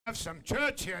Have some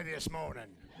church here this morning.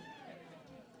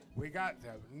 We got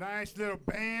a nice little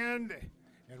band,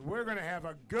 and we're going to have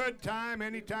a good time.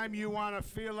 Anytime you want to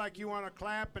feel like you want to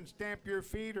clap and stamp your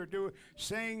feet or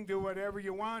sing, do whatever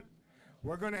you want.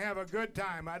 We're going to have a good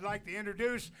time. I'd like to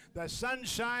introduce the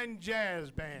Sunshine Jazz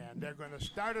Band. They're going to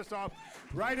start us off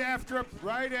right after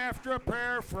a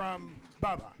prayer from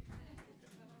Bubba.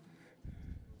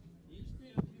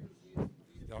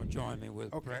 Y'all join me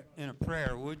with in a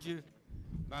prayer, would you?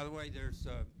 By the way, there's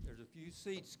a few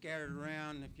seats scattered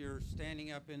around. If you're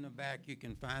standing up in the back, you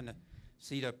can find a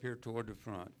seat up here toward the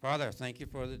front. Father, I thank you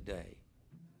for the day.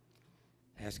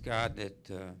 Ask God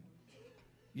that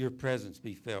your presence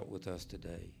be felt with us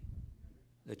today,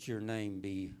 that your name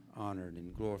be honored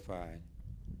and glorified.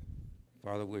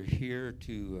 Father, we're here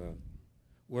to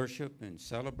worship and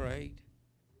celebrate,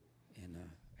 and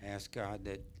ask God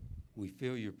that we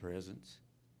feel your presence.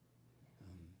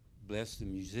 Bless the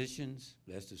musicians,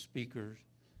 bless the speakers,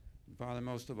 and Father,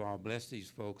 most of all, bless these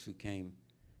folks who came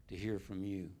to hear from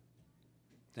you.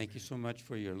 Thank you so much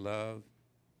for your love.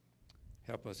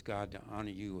 Help us, God, to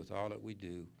honor you with all that we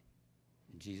do.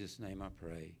 In Jesus' name I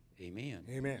pray. Amen.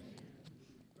 Amen.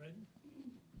 Ready?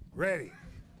 Ready.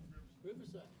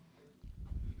 Riverside.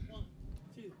 1,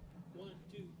 2, 1,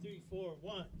 2, 3, 4,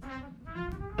 1.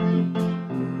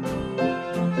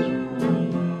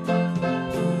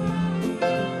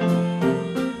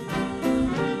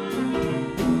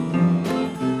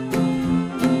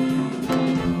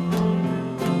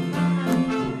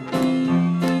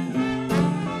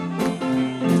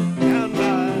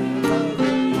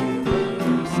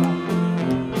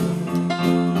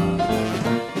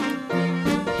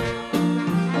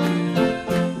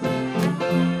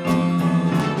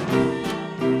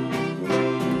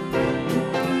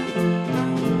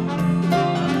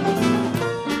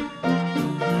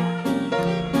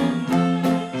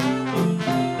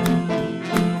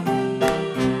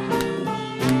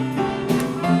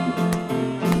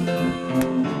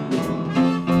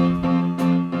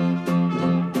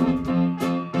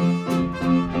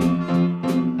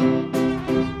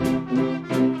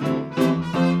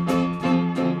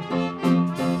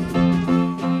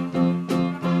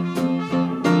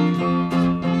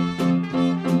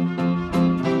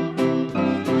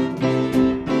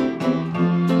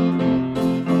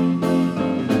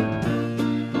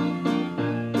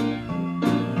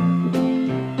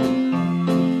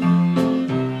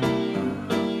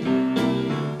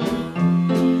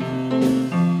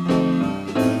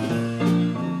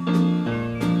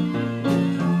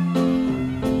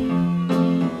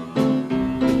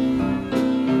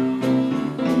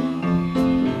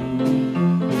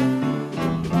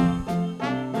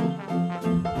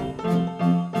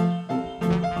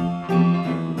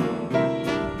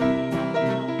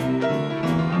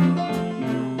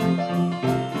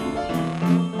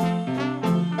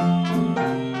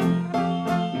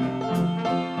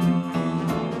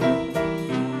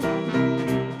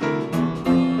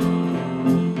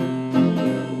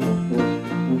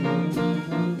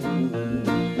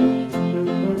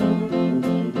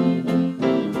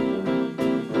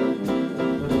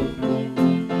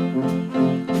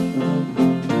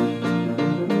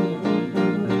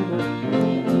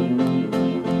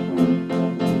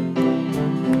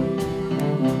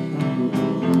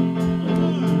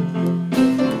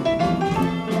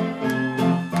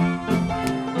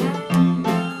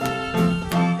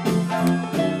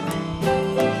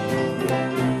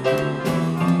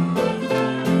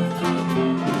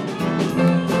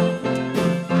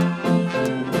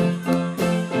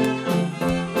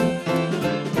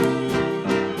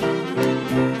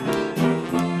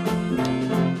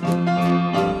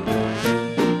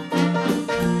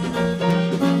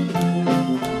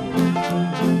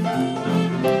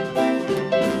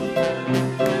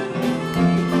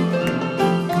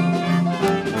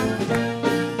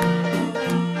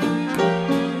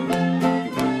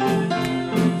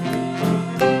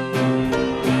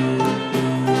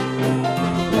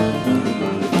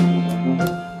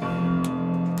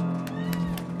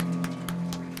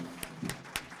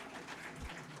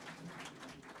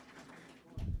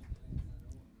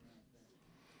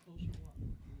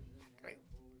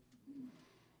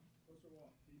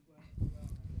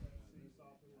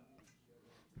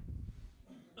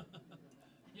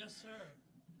 Yes, sir.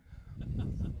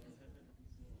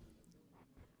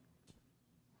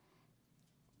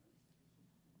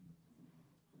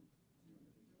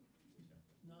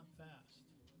 Not fast.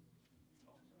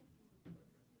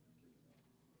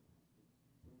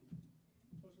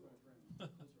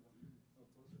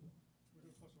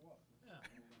 Yeah.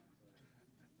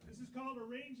 This is called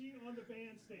arranging on the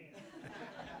bandstand.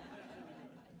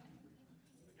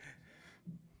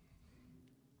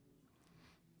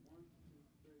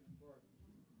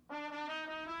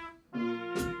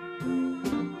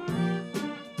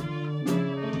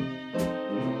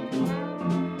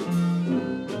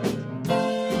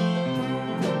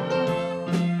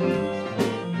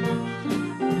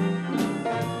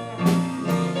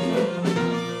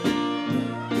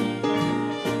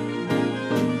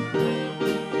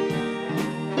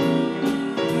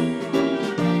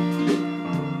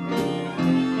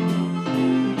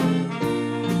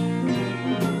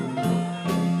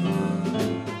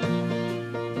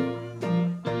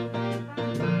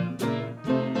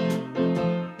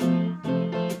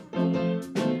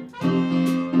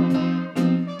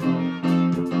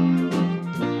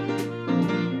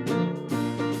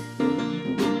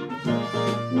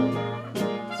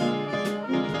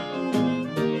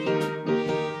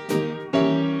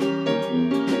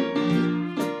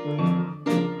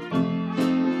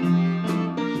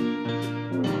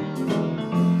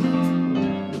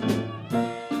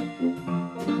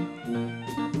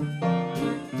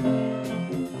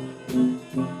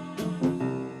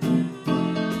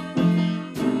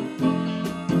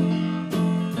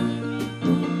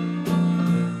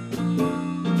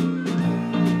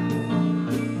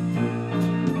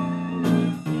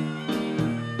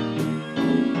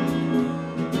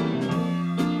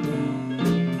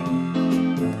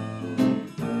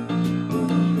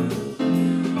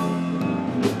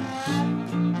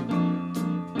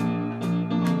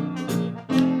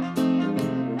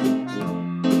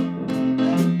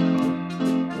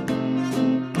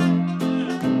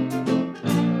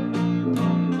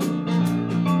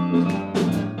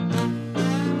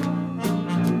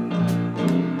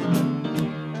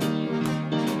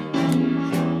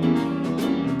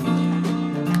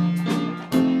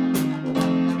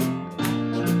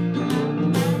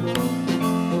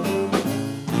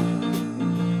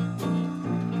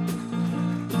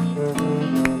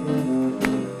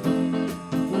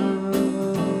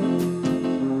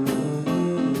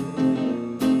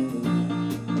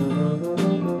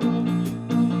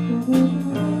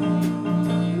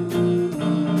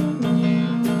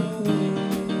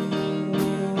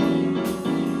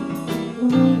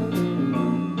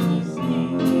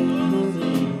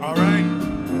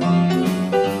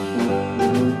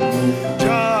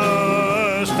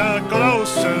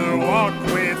 walk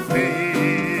with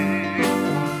me.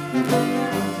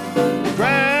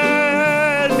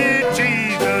 Grant me,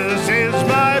 Jesus, is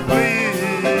my plea.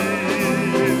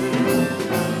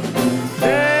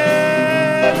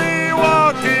 Daily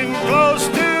walking close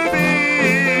to thee.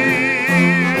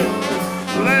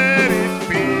 Let it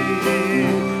be,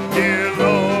 dear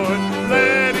Lord,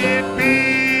 let it be.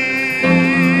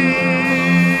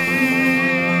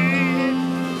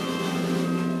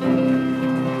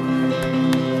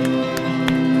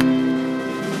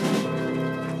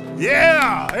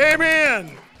 Yeah,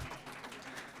 amen.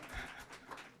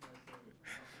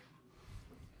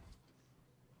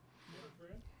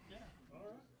 Yeah, all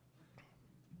right.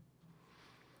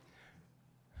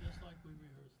 Just like we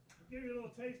rehearsed. I'll give you a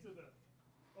little taste of the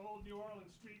old New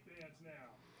Orleans street dance now.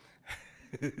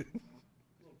 Little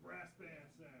brass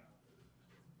band sound.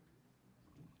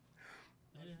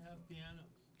 They didn't have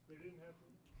pianos. They didn't have to.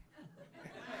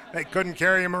 They couldn't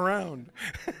carry him around.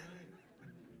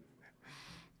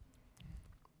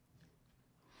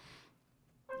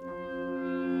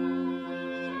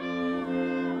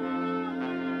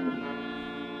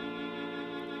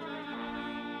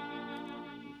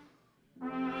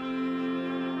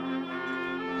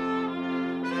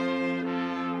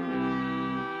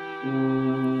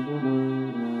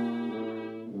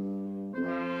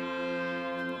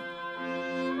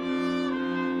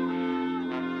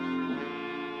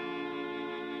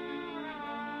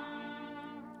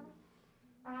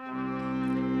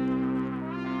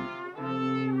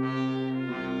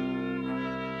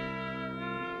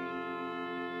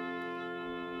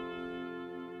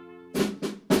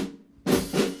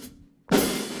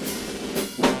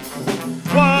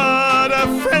 What a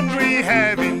friend we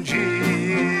have in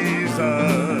Jesus,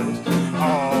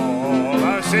 all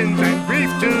our sins and grief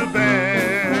to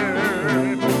bear.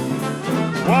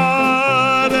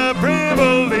 What a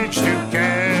privilege to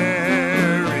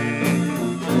carry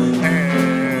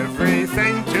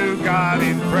everything to God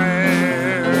in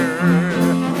prayer.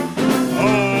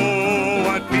 Oh,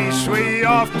 what peace we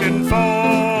often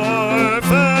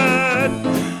forfeit.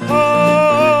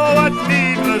 Oh, what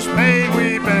needless pain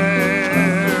we bear.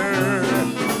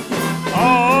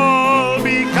 All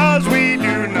because we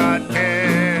do not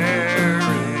carry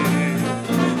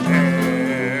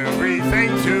everything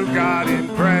to God in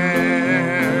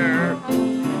prayer.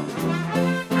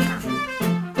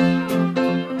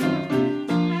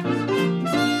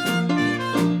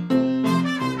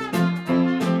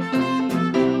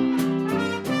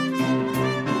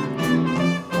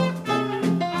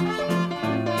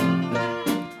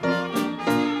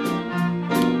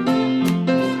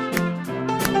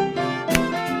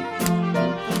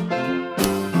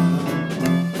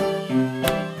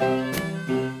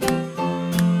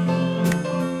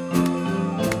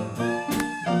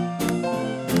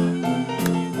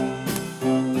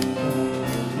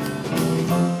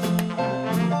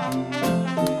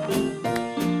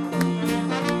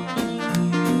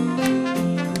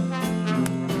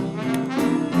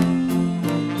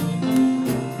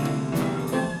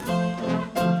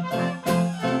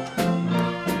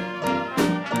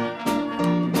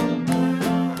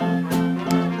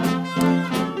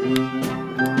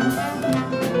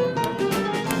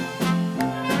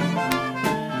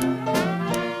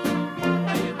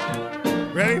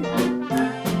 Ready?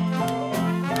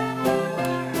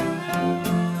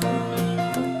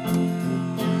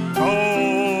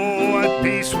 Oh, what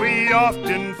peace we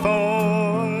often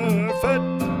forfeit.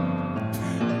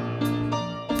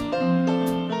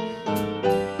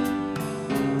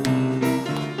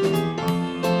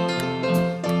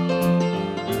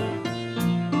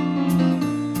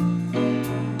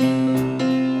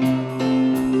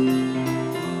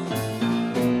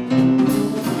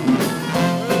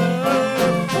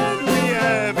 We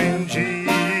have in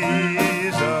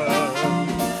Jesus,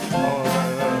 all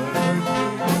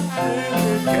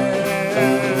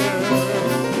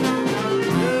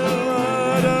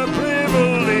what a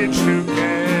privilege to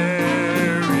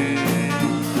carry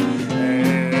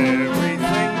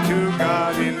everything to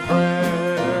God in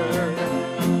prayer.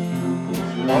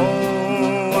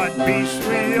 Oh, what peace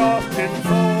we often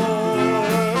forfeit.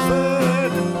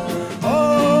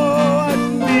 Oh, what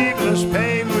needless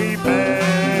pain we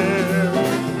bear.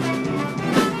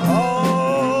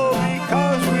 All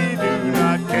because we do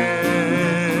not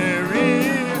carry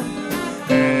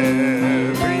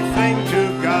everything to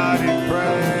God in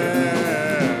prayer.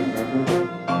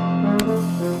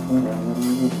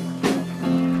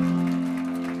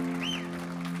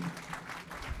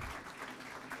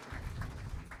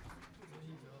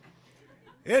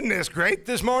 Isn't this great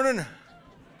this morning?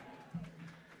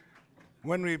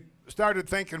 When we started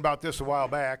thinking about this a while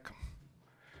back,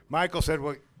 Michael said,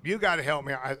 well, you got to help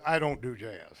me. I don't do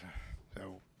jazz.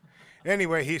 So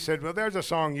anyway, he said, well, there's a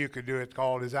song you could do. It's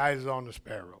called His Eyes on the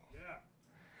Sparrow.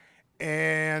 Yeah.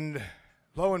 And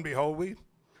lo and behold,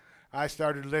 I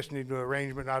started listening to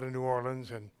arrangement out of New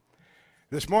Orleans. And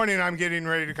this morning I'm getting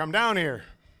ready to come down here.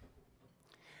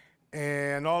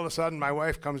 And all of a sudden my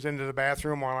wife comes into the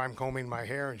bathroom while I'm combing my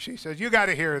hair, and she says, you got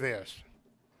to hear this.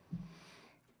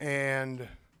 And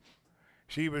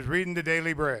she was reading the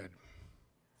Daily Bread.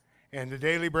 And the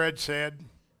Daily Bread said,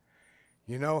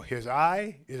 you know, his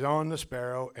eye is on the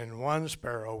sparrow, and one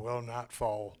sparrow will not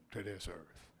fall to this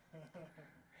earth.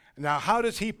 Now, how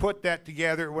does he put that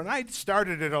together? When I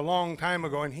started it a long time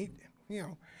ago, and he, you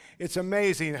know, it's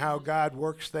amazing how God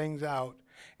works things out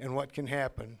and what can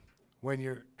happen when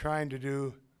you're trying to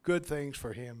do good things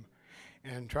for him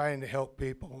and trying to help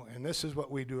people. And this is what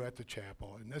we do at the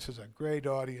chapel. And this is a great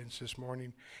audience this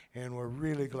morning, and we're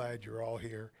really glad you're all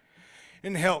here.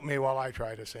 And help me while I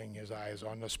try to sing His Eyes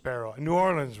on the Sparrow, a New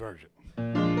Orleans version.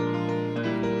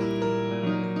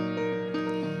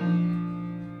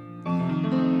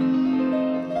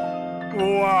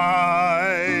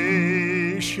 Why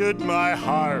should my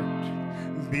heart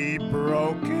be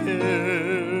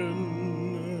broken?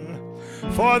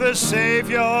 For the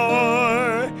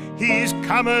Savior, He's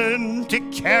coming to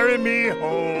carry me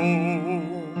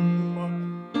home.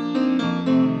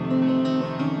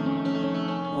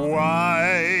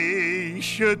 Why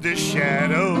should the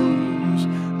shadows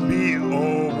be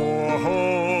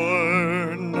overworn?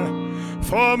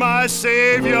 For my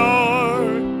Savior,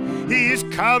 He's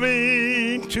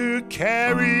coming to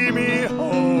carry me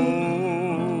home.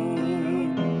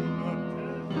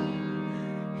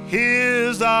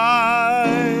 His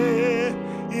eye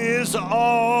is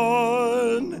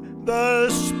on the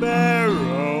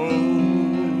sparrow,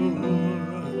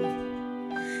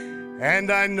 and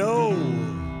I know,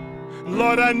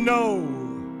 Lord, I know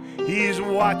He's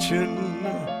watching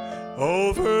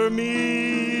over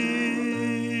me.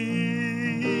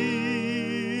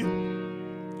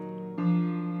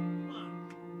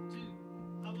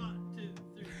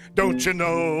 Don't you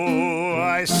know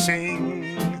I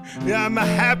sing, I'm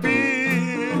happy.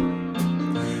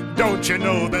 Don't you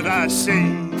know that I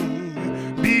sing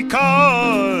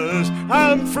because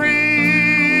I'm free?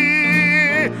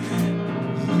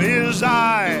 His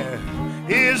eye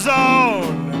is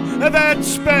on that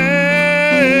sparrow,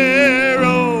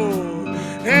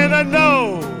 and I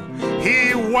know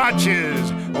He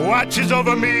watches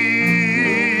over me.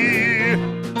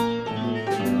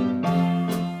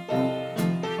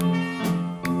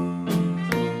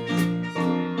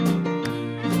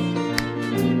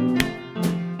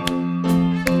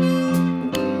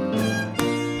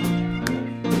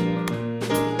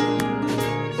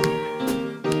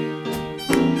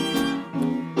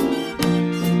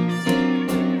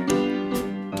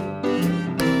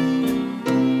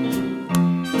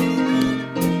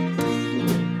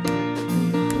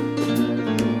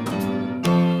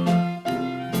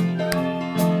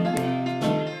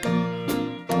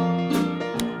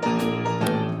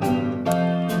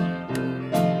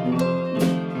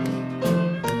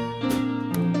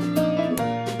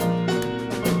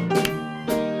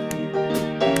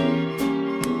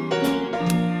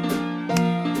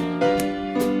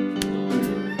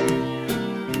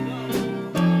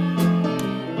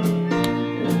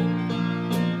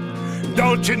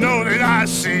 Don't you know that I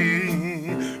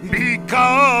sing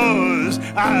because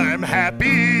I'm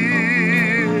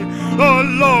happy? Oh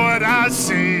Lord, I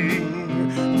sing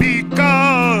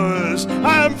because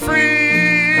I'm free.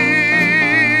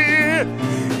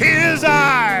 His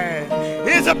eye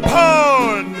is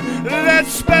upon that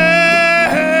sparrow,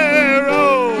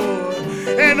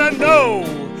 and I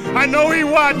know He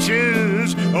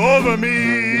watches over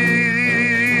me.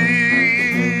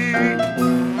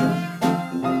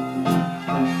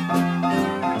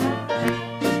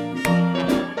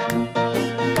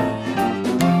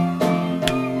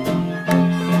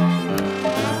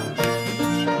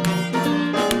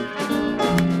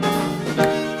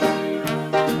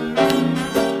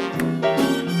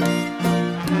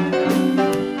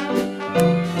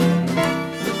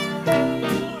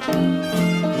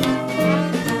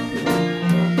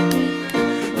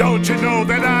 Don't you know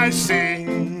that I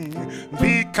sing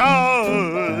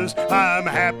because I'm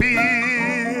happy?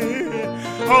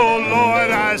 Oh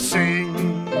Lord, I sing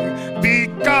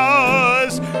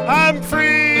because I'm free.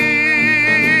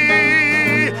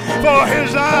 For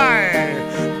His eye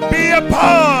be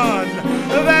upon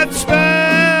that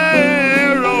sparrow,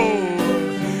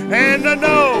 and I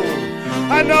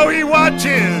know He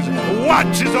watches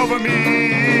over me.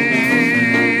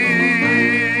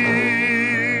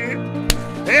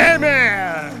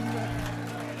 Amen.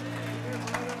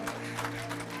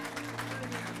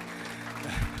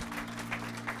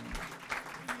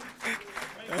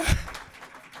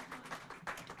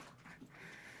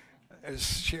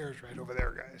 chairs right over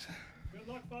there, guys. Good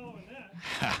luck following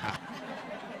that.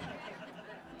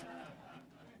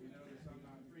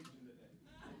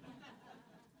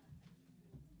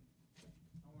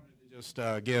 Just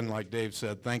again, like Dave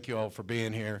said, thank you all for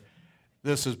being here.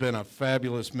 This has been a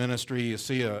fabulous ministry. You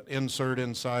see an insert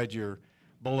inside your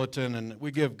bulletin, and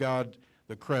we give God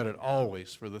the credit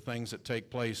always for the things that take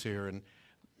place here. And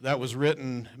that was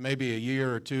written maybe a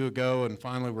year or two ago, and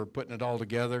finally we're putting it all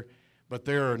together. But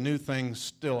there are new things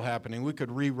still happening. We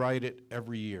could rewrite it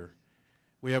every year.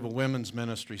 We have a women's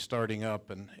ministry starting up,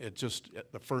 and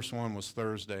the first one was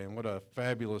Thursday, and what a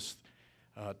fabulous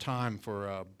time for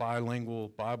a bilingual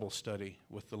Bible study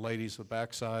with the ladies of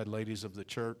Backside, ladies of the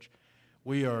church.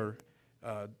 We are,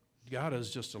 God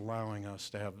is just allowing us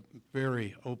to have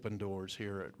very open doors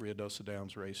here at Ruidoso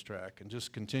Downs Racetrack, and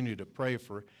just continue to pray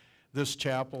for this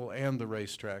chapel and the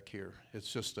racetrack here.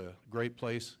 It's just a great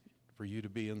place for you to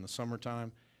be in the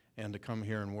summertime and to come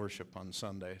here and worship on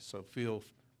Sunday. So feel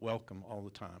welcome all the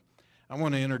time. I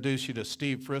want to introduce you to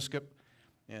Steve Friskup.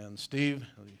 And Steve,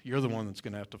 you're the one that's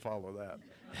going to have to follow that.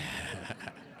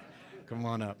 Come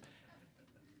on up.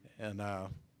 And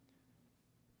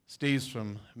Steve's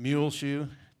from Muleshoe,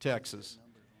 Texas,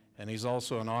 and he's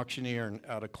also an auctioneer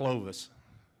out of Clovis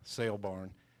Sale Barn.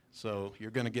 So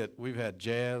you're going to get, we've had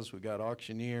jazz, we've got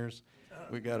auctioneers,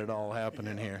 we got it all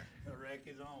happening here. The wreck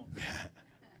is on.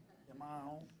 Am I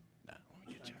on? No, let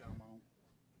me get you. I'm on.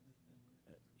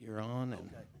 You're on, and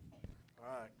Okay.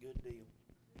 All right, good deal.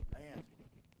 Man,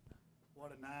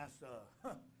 what a nice,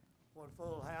 what a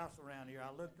full house around here.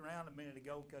 I looked around a minute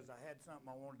ago because I had something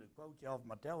I wanted to quote you off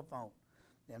my telephone.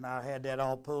 And I had that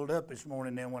all pulled up this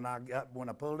morning. Then when I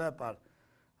pulled up,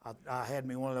 I had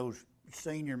me one of those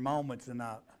senior moments, and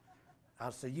I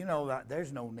said, you know,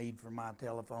 there's no need for my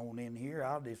telephone in here.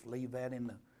 I'll just leave that in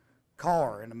the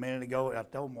car. And a minute ago, I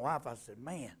told my wife, I said,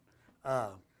 man, I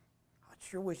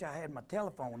sure wish I had my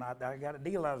telephone. I got a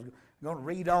deal. I was going to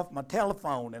read off my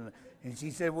telephone. And she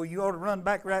said, well, you ought to run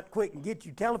back right quick and get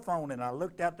your telephone. And I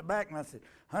looked out the back, and I said,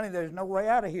 honey, there's no way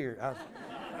out of here.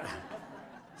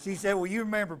 She said, well, you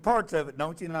remember parts of it,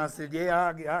 don't you? And I said,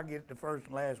 yeah, I'll get the first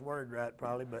and last word right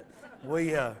probably. But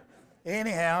we,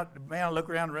 anyhow, man, I look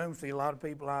around the room, see a lot of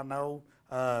people I know.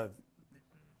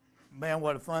 Man,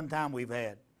 what a fun time we've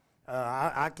had.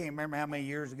 I can't remember how many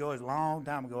years ago. It was a long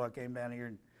time ago I came down here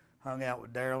and hung out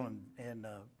with Daryl and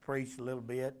preached a little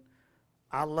bit.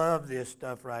 I love this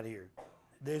stuff right here.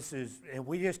 And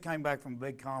we just came back from a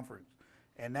big conference,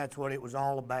 and that's what it was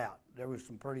all about. There was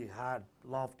some pretty high,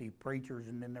 lofty preachers,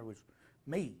 and then there was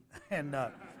me,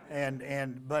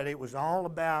 but it was all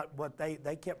about what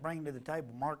they kept bringing to the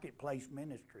table, marketplace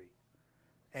ministry,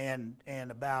 and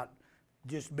about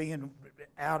just being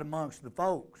out amongst the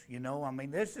folks. You know, I mean,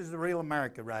 this is the real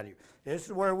America right here. This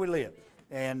is where we live.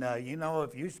 And, you know,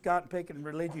 if you're cotton picking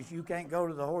religious, you can't go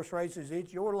to the horse races,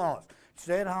 it's your loss.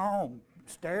 Sit home,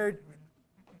 stare at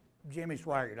Jimmy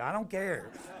Swaggart. I don't care.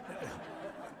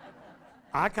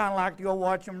 I kind of like to go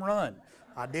watch them run.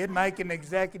 I did make an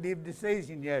executive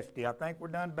decision yesterday. I think we're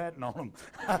done betting on them.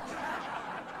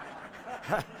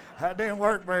 That didn't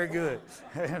work very good.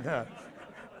 And,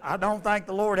 I don't think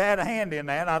the Lord had a hand in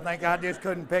that. I think I just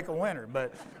couldn't pick a winner.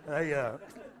 But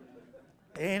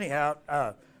anyhow,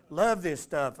 love this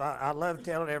stuff. I love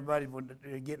telling everybody when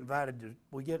we get invited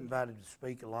to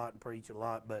speak a lot and preach a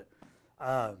lot. But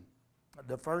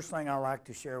the first thing I like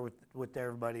to share with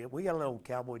everybody, we got a little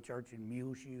cowboy church in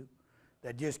Muleshoe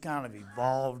that just kind of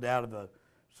evolved out of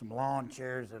some lawn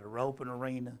chairs at a roping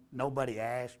arena. Nobody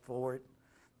asked for it.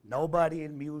 Nobody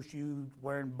in Muleshoe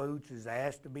wearing boots is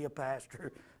asked to be a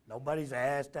pastor. Nobody's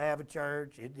asked to have a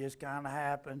church. It just kind of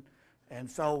happened. And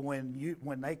so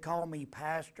when they call me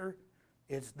pastor,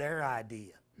 it's their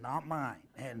idea, not mine.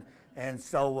 And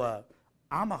so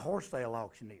I'm a horse sale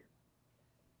auctioneer.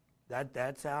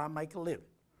 That's how I make a living.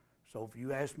 So if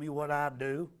you ask me what I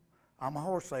do, I'm a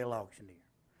horse sale auctioneer.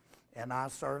 And I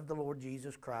serve the Lord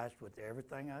Jesus Christ with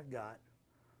everything I've got,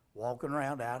 walking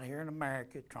around out here in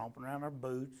America, tromping around our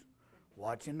boots,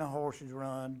 watching the horses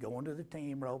run, going to the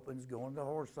team ropings, going to the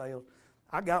horse sales.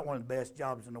 I got one of the best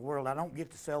jobs in the world. I don't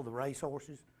get to sell the race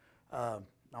horses.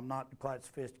 I'm not quite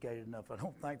sophisticated enough, I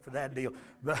don't think, for that deal.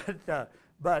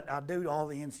 But I do all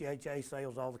the NCHA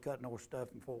sales, all the cutting horse stuff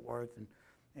in Fort Worth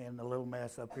and the little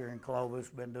mess up here in Clovis.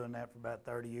 Been doing that for about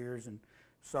 30 years. And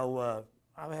so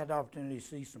I've had the opportunity to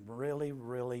see some really,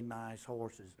 really nice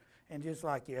horses. And just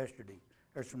like yesterday,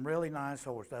 there's some really nice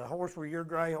horses. That horse where your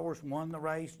gray horse won the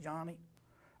race, Johnny,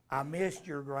 I missed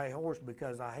your gray horse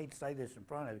because I hate to say this in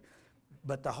front of you,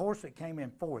 but the horse that came in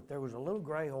fourth, there was a little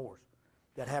gray horse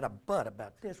that had a butt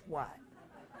about this wide.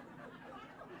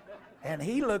 And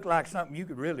he looked like something you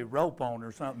could really rope on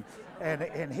or something.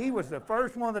 And he was the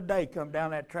first one of the day come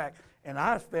down that track. And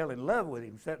I just fell in love with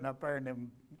him sitting up there in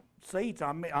them seats.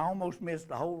 I almost missed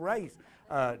the whole race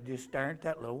just staring at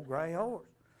that little gray horse.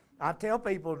 I tell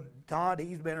people, Todd,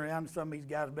 he's been around, some of these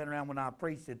guys have been around when I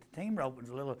preached at the team ropings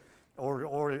a little,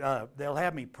 or they'll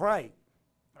have me pray.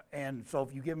 And so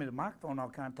if you give me the microphone, I'll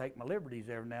kind of take my liberties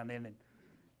every now and then.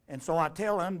 And so I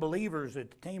tell unbelievers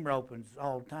at the team ropings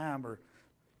all the time, or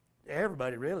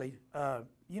everybody really,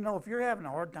 you know, if you're having a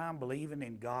hard time believing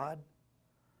in God,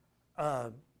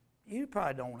 you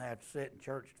probably don't have to sit in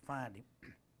church to find him.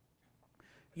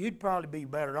 You'd probably be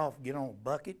better off to get on a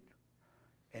bucket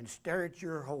and stare at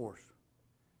your horse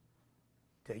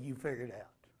till you figure it out.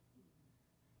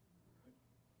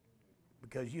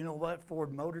 Because you know what?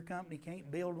 Ford Motor Company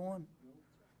can't build one.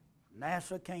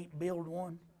 NASA can't build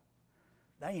one.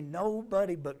 There ain't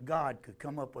nobody but God could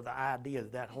come up with the idea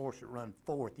that horse that run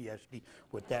fourth yesterday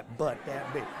with that butt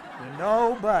that big.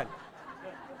 Nobody.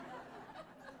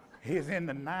 He's in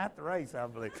the 9th race, I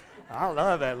believe. I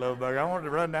love that little bugger. I wanted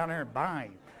to run down there and buy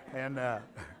him. And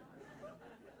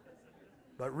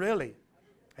but really,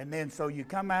 and then so you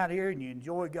come out here and you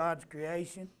enjoy God's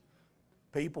creation,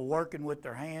 people working with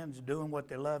their hands, doing what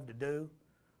they love to do,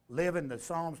 living the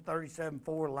Psalms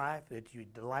 37:4 life, that you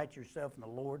delight yourself in the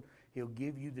Lord. He'll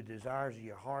give you the desires of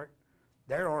your heart.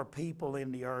 There are people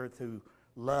in the earth who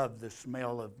love the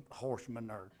smell of horse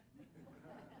manure.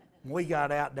 We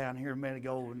got out down here a minute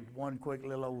ago, and one quick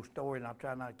little old story, and I'll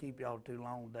try not to keep y'all too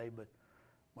long today, but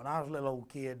when I was a little old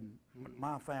kid,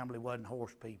 my family wasn't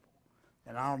horse people.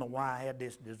 And I don't know why I had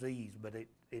this disease, but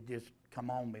it just come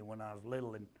on me when I was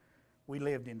little. And we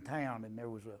lived in town, and there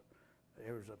was a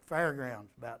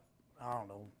fairgrounds about, I don't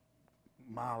know,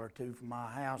 a mile or two from my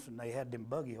house, and they had them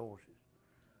buggy horses.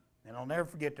 And I'll never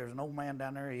forget, there's an old man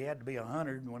down there, he had to be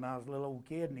 100 when I was a little old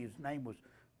kid, and his name was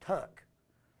Tuck.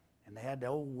 And they had the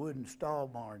old wooden stall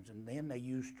barns, and then they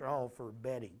used straw for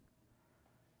bedding.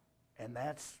 And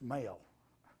that smell,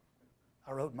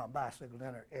 I rode my bicycle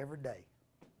down there every day,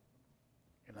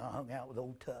 and I hung out with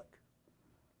old Tuck.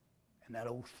 And that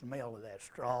old smell of that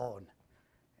straw, and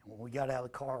when we got out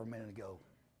of the car a minute ago,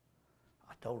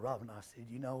 I told Robin, I said,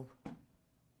 you know,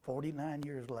 49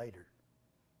 years later,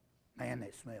 man,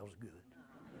 that smells good.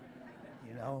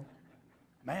 You know?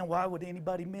 Man, why would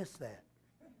anybody miss that?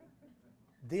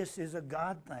 This is a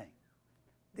God thing.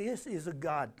 This is a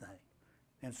God thing.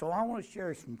 And so I want to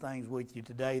share some things with you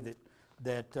today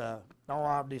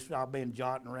I've been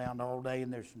jotting around all day,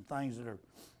 and there's some things that are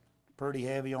pretty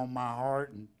heavy on my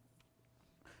heart. And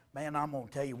man, I'm going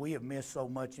to tell you, we have missed so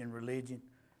much in religion.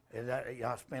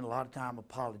 I spend a lot of time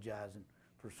apologizing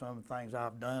for some of the things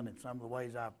I've done and some of the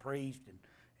ways I've preached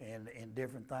and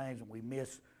different things, and we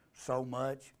miss so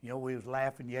much. You know, we was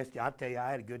laughing yesterday. I tell you,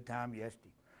 I had a good time yesterday.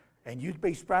 And you'd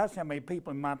be surprised how many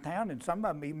people in my town, and some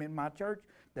of them even in my church,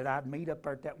 that I'd meet up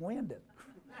there at that window.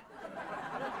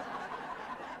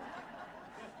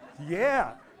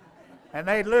 Yeah. And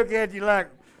they'd look at you like,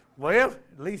 well,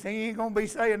 at least he ain't going to be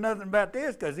saying nothing about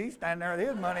this, because he's standing there with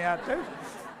his money out too.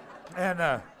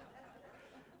 And,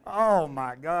 oh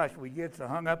my gosh, we get so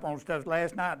hung up on stuff.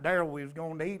 Last night, Daryl, we was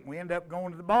going to eat, and we ended up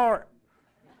going to the bar.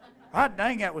 Hot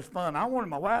dang, that was fun. I wanted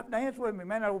my wife to dance with me.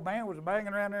 Man, that old band was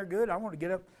banging around there good. I wanted to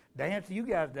get up, dance to you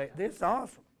guys. This is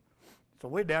awesome. So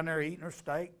we're down there eating our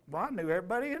steak. Well, I knew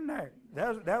everybody in there.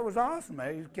 That was awesome.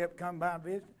 They just kept coming by and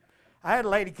visit. I had a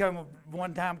lady come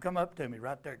up to me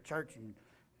right there at church, and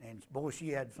boy, she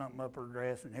had something up her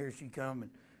dress, and here she come,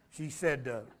 and she said,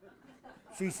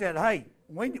 hey,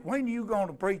 when you going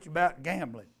to preach about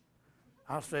gambling?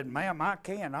 I said, ma'am, I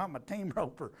can. I'm a team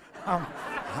roper.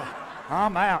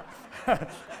 I'm out.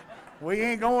 We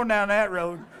ain't going down that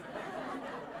road.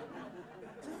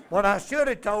 What I should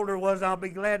have told her was, I'll be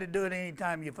glad to do it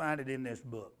anytime you find it in this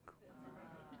book.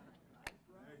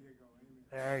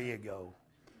 There you go.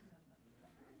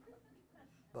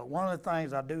 But one of the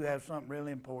things, I do have something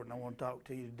really important I want to talk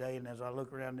to you today, and as I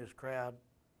look around this crowd,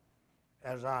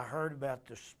 as I heard about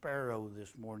the sparrow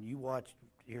this morning, you watch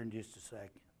here in just a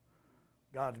second.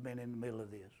 God's been in the middle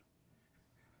of this.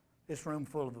 This room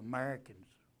full of Americans.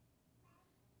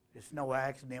 It's no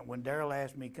accident. When Daryl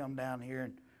asked me to come down here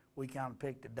and we kind of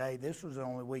picked a day, this was the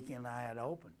only weekend I had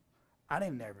open.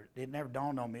 It never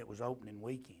dawned on me it was opening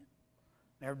weekend.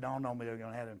 Never dawned on me they were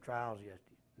going to have them trials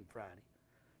yesterday and Friday.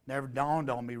 Never dawned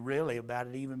on me really about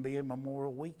it even being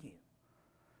Memorial Weekend.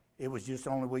 It was just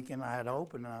the only weekend I had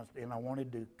open, and I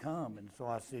wanted to come, and so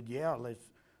I said, yeah,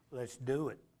 let's do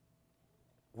it.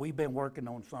 We've been working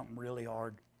on something really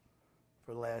hard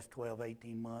for the last 12,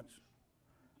 18 months.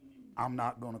 I'm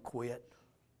not going to quit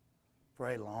for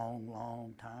a long,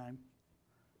 long time.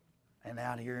 And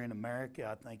out here in America,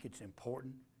 I think it's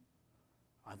important.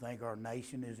 I think our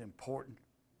nation is important.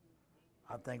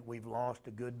 I think we've lost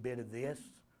a good bit of this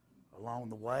along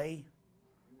the way.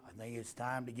 I think it's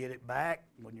time to get it back.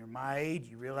 When you're my age,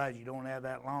 you realize you don't have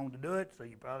that long to do it, so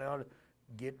you probably ought to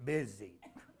get busy.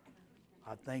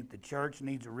 I think the church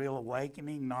needs a real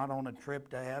awakening, not on a trip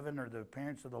to heaven or the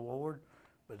appearance of the Lord,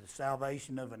 but the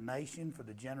salvation of a nation for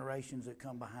the generations that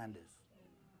come behind us.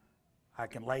 I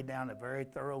can lay down a very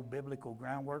thorough biblical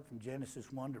groundwork from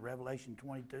Genesis 1 to Revelation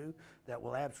 22 that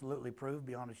will absolutely prove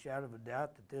beyond a shadow of a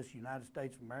doubt that this United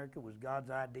States of America was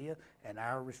God's idea and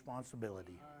our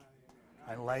responsibility.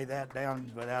 I lay that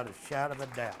down without a shadow of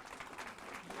a doubt.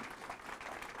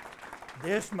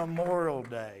 This Memorial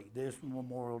Day,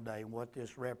 what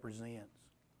this represents,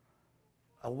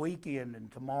 a weekend,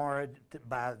 and tomorrow,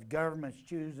 by the government's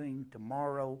choosing,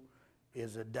 tomorrow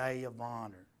is a day of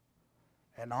honor.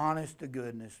 And honest to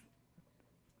goodness,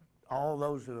 all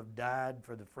those who have died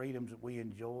for the freedoms that we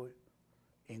enjoy,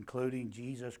 including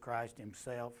Jesus Christ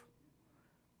himself,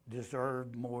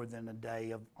 deserve more than a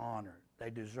day of honor. They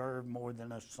deserve more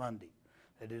than a Sunday.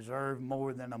 They deserve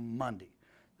more than a Monday.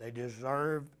 They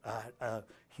deserve a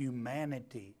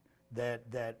humanity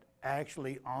that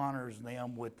actually honors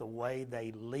them with the way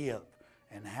they live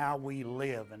and how we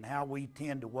live and how we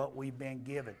tend to what we've been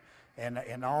given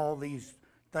and all these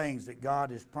things that God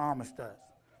has promised us.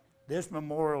 This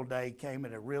Memorial Day came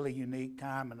at a really unique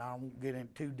time, and I won't get in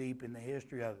too deep in the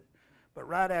history of it. But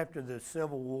right after the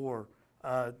Civil War,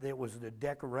 it was the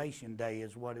Decoration Day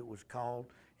is what it was called.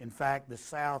 In fact, the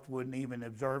South wouldn't even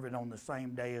observe it on the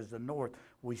same day as the North.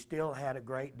 We still had a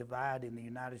great divide in the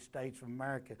United States of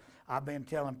America. I've been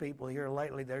telling people here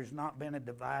lately there's not been a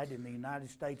divide in the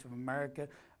United States of America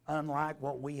unlike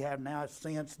what we have now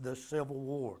since the Civil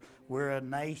War. We're a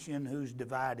nation who's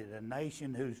divided, a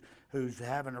nation who's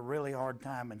having a really hard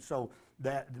time. And so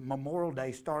that Memorial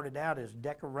Day started out as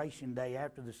Decoration Day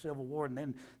after the Civil War,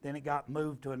 and then it got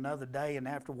moved to another day, and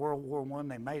after World War I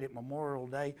they made it Memorial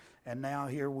Day, and now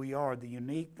here we are. The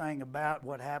unique thing about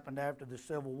what happened after the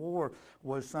Civil War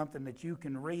was something that you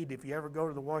can read if you ever go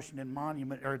to the Washington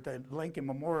Monument or the Lincoln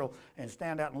Memorial and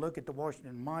stand out and look at the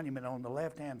Washington Monument. On the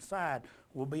left-hand side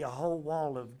will be a whole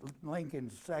wall of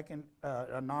Lincoln's second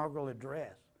inaugural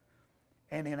address.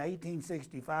 And in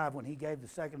 1865, when he gave the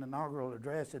second inaugural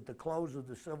address at the close of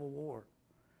the Civil War,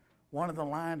 one of the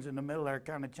lines in the middle there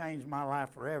kind of changed my life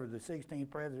forever. The 16th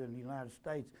President of the United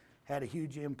States had a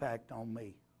huge impact on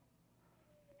me.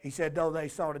 He said, though they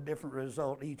sought a different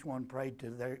result, each one prayed to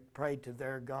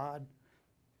their God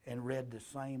and read the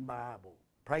same Bible.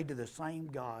 Prayed to the same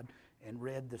God and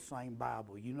read the same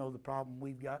Bible. You know the problem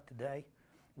we've got today?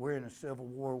 We're in a civil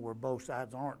war where both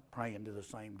sides aren't praying to the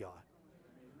same God.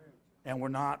 And we're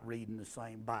not reading the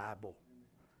same Bible.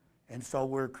 And so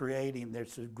we're creating,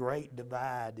 there's a great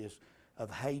divide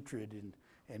of hatred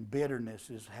and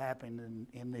bitterness is happening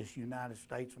in this United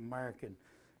States of America. And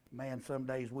man, some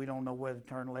days we don't know whether to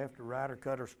turn left or right or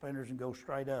cut our spinners and go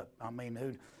straight up. I mean,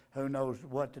 who knows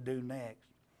what to do next?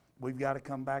 We've got to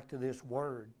come back to this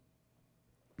word.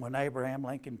 When Abraham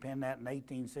Lincoln penned that in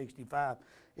 1865,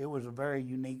 it was a very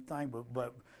unique thing,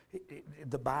 but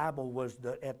the Bible was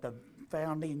at the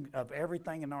founding of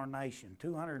everything in our nation.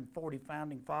 240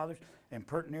 founding fathers, and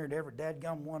pretty near every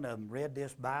dadgum one of them read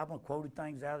this Bible, quoted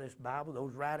things out of this Bible.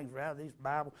 Those writings were out of this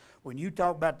Bible. When you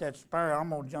talk about that sparrow, I'm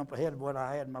going to jump ahead of what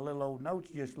I had in my little old notes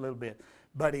just a little bit.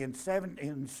 But in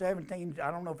 17,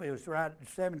 I don't know if it was right,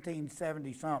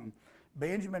 1770 something,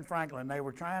 Benjamin Franklin, they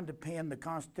were trying to pen the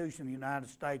Constitution of the United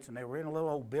States, and they were in a little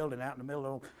old building out in the middle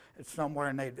of somewhere,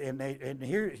 and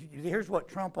here's what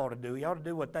Trump ought to do. He ought to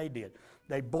do what they did.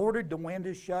 They boarded the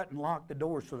windows shut and locked the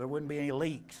doors so there wouldn't be any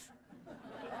leaks.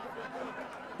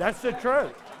 That's the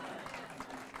truth.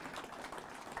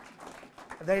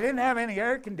 They didn't have any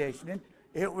air conditioning.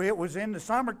 It was in the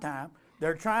summertime.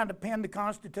 They're trying to pen the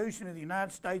Constitution of the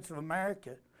United States of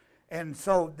America. And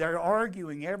so they're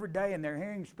arguing every day, and they're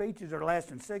hearing speeches that are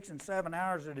lasting 6 and 7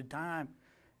 hours at a time.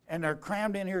 And they're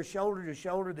crammed in here shoulder to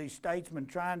shoulder, these statesmen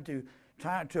trying to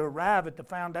arrive at the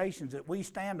foundations that we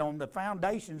stand on, the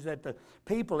foundations that the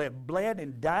people have bled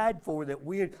and died for, that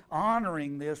we're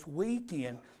honoring this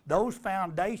weekend. Those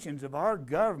foundations of our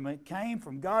government came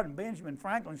from God, and Benjamin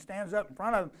Franklin stands up in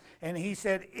front of them, and he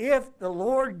said, if the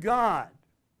Lord God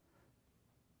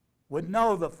would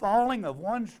know the falling of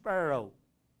one sparrow,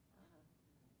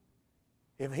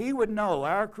 if he would know,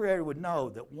 our Creator would know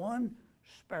that one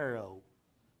sparrow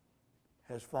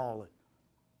has fallen,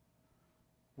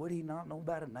 would he not know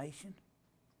about a nation?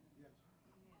 Yes.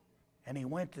 And he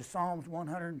went to Psalms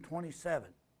 127.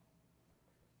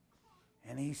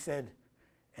 And he said,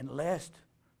 unless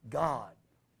God,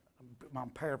 I'm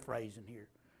paraphrasing here,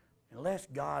 unless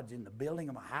God's in the building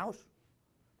of a house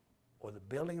or the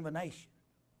building of a nation,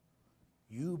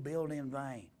 you build in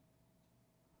vain.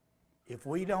 If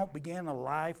we don't begin a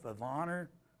life of honor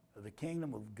of the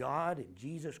kingdom of God and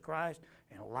Jesus Christ,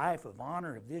 and a life of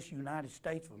honor of this United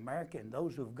States of America and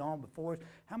those who have gone before us.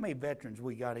 How many veterans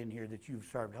we got in here that you've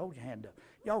served? Hold your hand up.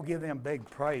 Y'all give them big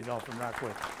praise off them right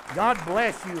quick. God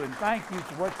bless you and thank you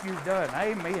for what you've done.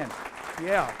 Amen.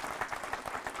 Yeah.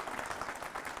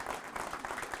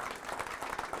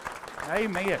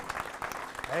 Amen.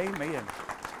 Amen.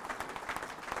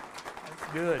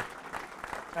 That's good.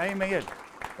 Amen.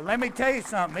 But let me tell you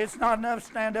something. It's not enough to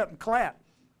stand up and clap.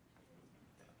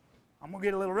 I'm going to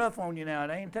get a little rough on you now.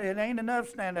 It ain't enough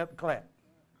to stand up and clap.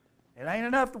 It ain't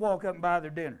enough to walk up and buy their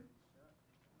dinner.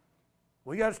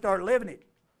 We got to start living it.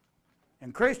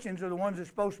 And Christians are the ones that are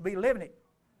supposed to be living it.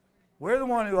 We're the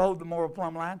ones who hold the moral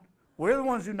plumb line. We're the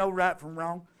ones who know right from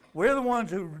wrong. We're the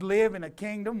ones who live in a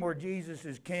kingdom where Jesus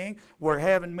is king, where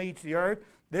heaven meets the earth.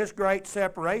 This great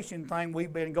separation thing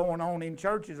we've been going on in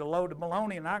church is a load of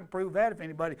baloney, and I can prove that if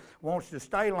anybody wants to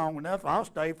stay long enough. I'll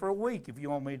stay for a week if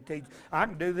you want me to teach. I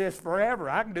can do this forever.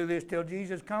 I can do this till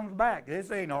Jesus comes back.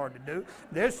 This ain't hard to do.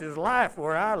 This is life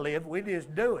where I live. We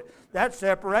just do it. That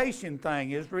separation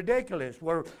thing is ridiculous.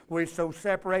 We're so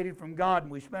separated from God,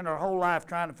 and we spend our whole life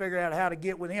trying to figure out how to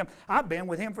get with Him. I've been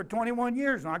with Him for 21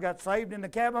 years, and I got saved in the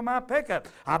cab of my pickup.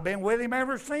 I've been with Him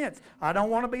ever since. I don't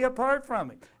want to be apart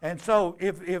from Him. And so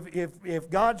if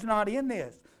God's not in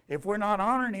this, if we're not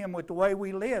honoring Him with the way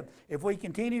we live, if we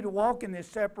continue to walk in this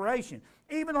separation,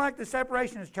 even like the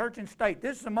separation of church and state,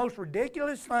 this is the most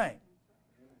ridiculous thing.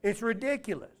 It's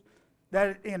ridiculous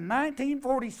that in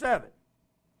 1947,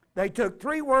 they took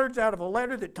 3 words out of a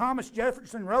letter that Thomas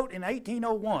Jefferson wrote in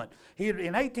 1801.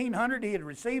 In 1800, he had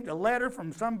received a letter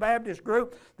from some Baptist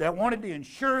group that wanted to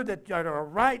ensure that our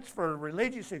rights for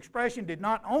religious expression did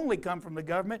not only come from the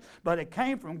government, but it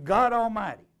came from God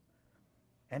Almighty.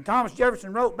 And Thomas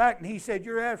Jefferson wrote back and he said,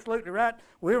 "You're absolutely right.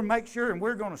 We'll make sure and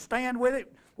we're going to stand with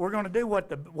it. We're going to do what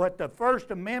the First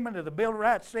Amendment of the Bill of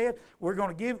Rights said. We're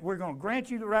going to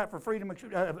grant you the right for freedom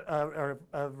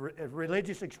of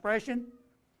religious expression.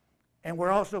 And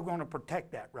we're also going to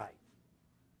protect that right,"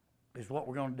 is what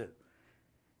we're going to do.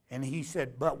 And he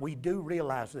said, but we do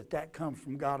realize that that comes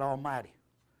from God Almighty.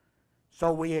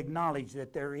 So we acknowledge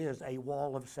that there is a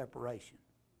wall of separation.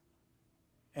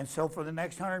 And so for the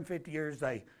next 150 years,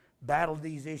 they battled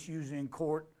these issues in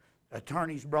court.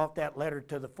 Attorneys brought that letter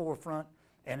to the forefront,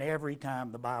 and every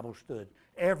time the Bible stood,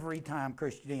 every time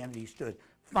Christianity stood.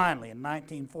 Finally, in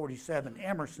 1947,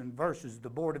 Emerson versus the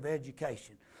Board of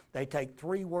Education. They take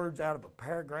 3 words out of a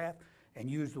paragraph and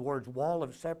use the words wall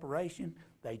of separation.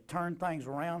 They turn things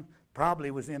around. Probably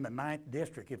was in the 9th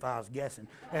district if I was guessing.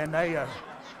 And they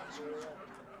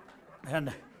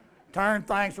turned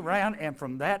things around. And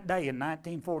from that day in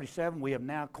 1947, we have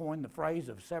now coined the phrase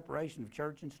of separation of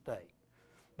church and state.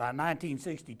 By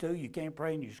 1962, you can't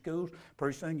pray in your schools.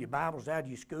 Pretty soon your Bible's out of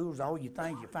your schools. All your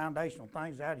things, your foundational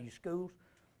things out of your schools.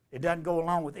 It doesn't go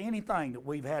along with anything that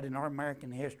we've had in our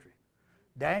American history.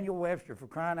 Daniel Webster, for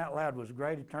crying out loud, was a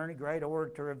great attorney, great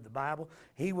orator of the Bible.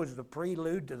 He was the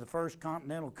prelude to the First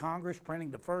Continental Congress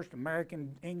printing the first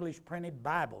American English printed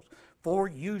Bibles for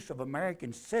use of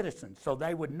American citizens so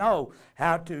they would know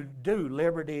how to do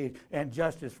liberty and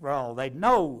justice for all. They'd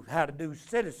know how to do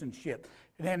citizenship.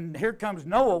 And then here comes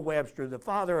Noah Webster, the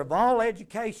father of all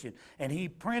education, and he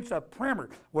prints a primer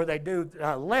where they do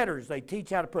letters. They teach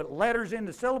how to put letters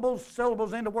into syllables,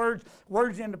 syllables into words,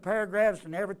 words into paragraphs,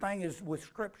 and everything is with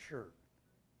Scripture.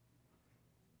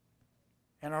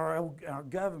 And our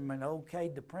government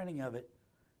okayed the printing of it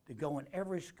to go in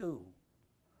every school.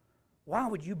 Why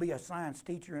would you be a science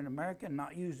teacher in America and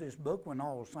not use this book when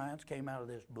all science came out of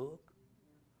this book?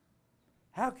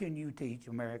 How can you teach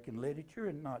American literature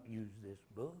and not use this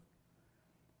book?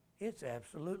 It's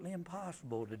absolutely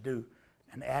impossible to do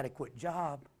an adequate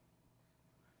job.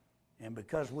 And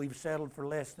because we've settled for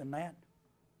less than that,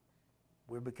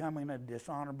 we're becoming a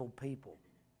dishonorable people.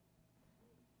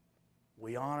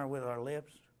 We honor with our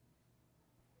lips,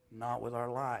 not with our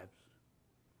lives.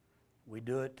 We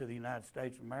do it to the United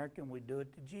States of America and we do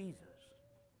it to Jesus.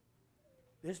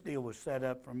 This deal was set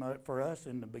up for us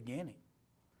in the beginning.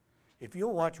 If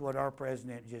you'll watch what our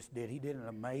president just did, he did an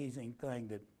amazing thing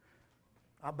that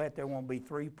I bet there won't be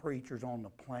 3 preachers on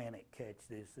the planet catch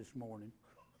this morning.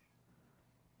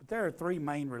 But there are 3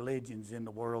 main religions in the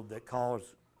world that cause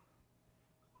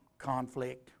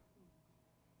conflict,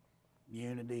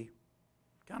 unity,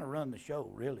 kind of run the show,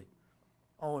 really.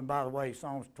 Oh, and by the way,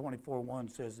 Psalms 24:1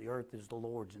 says the earth is the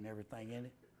Lord's and everything in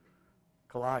it.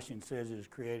 Colossians says it is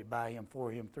created by him,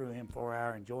 for him, through him, for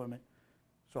our enjoyment.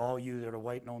 So all you that are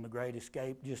waiting on the great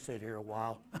escape, just sit here a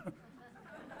while.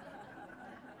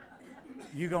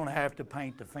 You're going to have to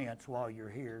paint the fence while you're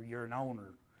here. You're an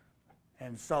owner.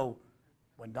 And so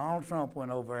when Donald Trump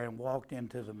went over there and walked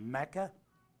into the Mecca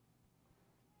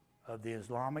of the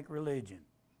Islamic religion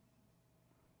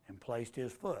and placed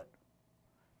his foot,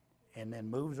 and then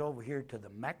moves over here to the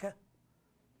Mecca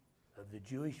of the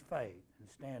Jewish faith and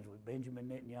stands with Benjamin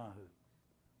Netanyahu,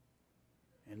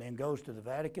 and then goes to the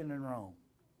Vatican in Rome,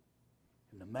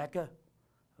 in the Mecca,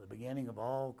 the beginning of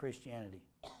all Christianity,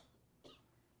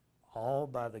 all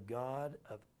by the God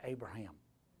of Abraham.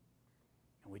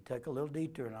 And we take a little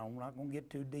detour, and I'm not going to get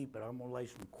too deep, but I'm going to lay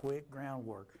some quick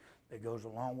groundwork that goes a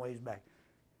long ways back.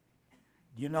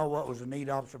 Do you know what was a neat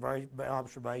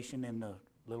observation in the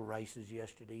little races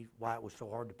yesterday, why it was so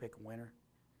hard to pick a winner?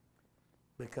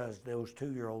 Because those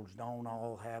 2-year-olds don't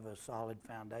all have a solid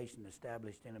foundation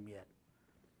established in them yet.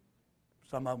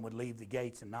 Some of them would leave the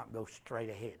gates and not go straight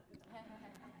ahead.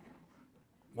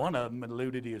 One of them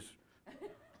eluded his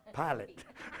pilot.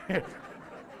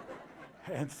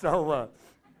 And so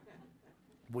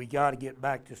we got to get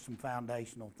back to some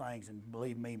foundational things. And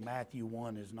believe me, Matthew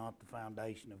 1 is not the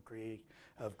foundation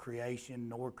of creation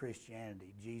nor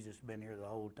Christianity. Jesus has been here the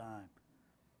whole time.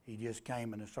 He just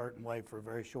came in a certain way for a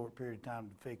very short period of time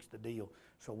to fix the deal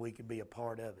so we could be a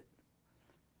part of it.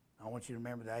 I want you to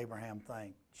remember the Abraham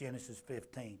thing. Genesis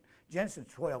 15. Genesis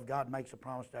 12, God makes a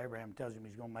promise to Abraham and tells him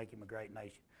he's going to make him a great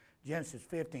nation. Genesis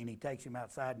 15, he takes him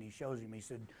outside and he shows him, he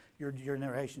said, your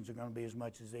generations are going to be as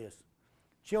much as this.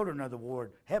 Children are the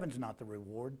reward. Heaven's not the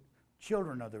reward.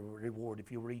 Children are the reward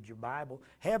if you read your Bible.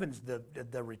 Heaven's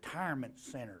the retirement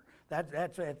center.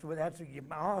 That's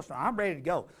awesome. I'm ready to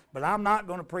go. But I'm not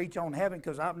going to preach on heaven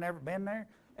because I've never been there.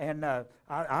 And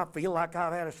I feel like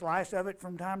I've had a slice of it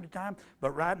from time to time.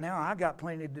 But right now, I got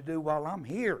plenty to do while I'm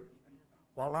here.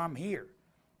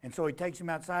 And so he takes him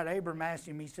outside. Abram asked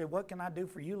him, he said, what can I do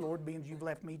for you, Lord, being you've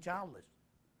left me childless?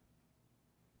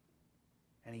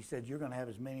 And he said, you're going to have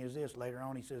as many as this. Later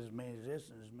on, he says, as many as this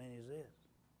and as many as this.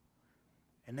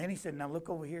 And then he said, now look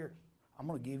over here. I'm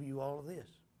going to give you all of this.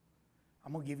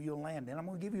 I'm going to give you a land. Then I'm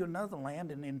going to give you another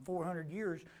land, and in 400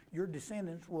 years, your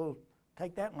descendants will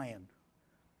take that land.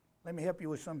 Let me help you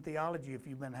with some theology if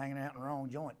you've been hanging out in the wrong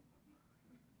joint.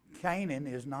 Canaan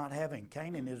is not heaven.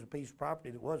 Canaan is a piece of property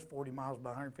that was 40 miles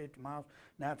by 150 miles.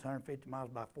 Now it's 150 miles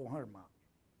by 400 miles.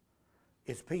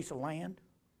 It's a piece of land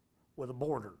with a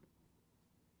border.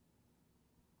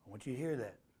 I want you to hear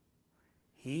that.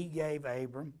 He gave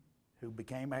Abram, who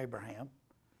became Abraham,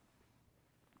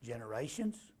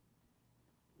 generations,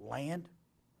 land,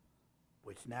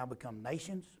 which now become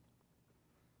nations,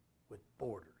 with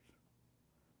borders.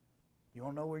 You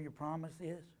want to know where your promise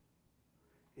is?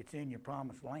 It's in your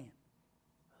promised land.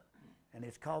 And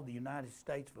it's called the United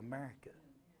States of America.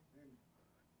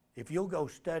 If you'll go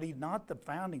study, not the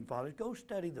founding fathers, go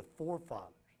study the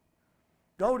forefathers.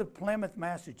 Go to Plymouth,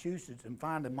 Massachusetts and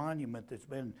find a monument that's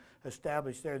been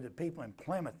established there that people in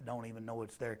Plymouth don't even know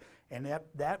it's there. And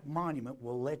that monument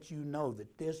will let you know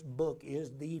that this book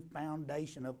is the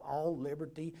foundation of all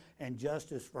liberty and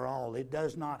justice for all. It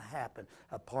does not happen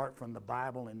apart from the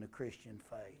Bible and the Christian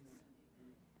faith.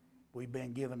 We've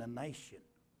been given a nation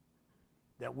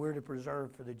that we're to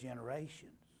preserve for the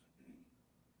generations.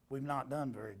 We've not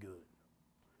done very good.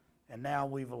 And now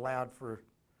we've allowed for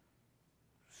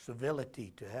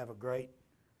civility to have a great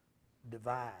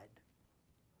divide.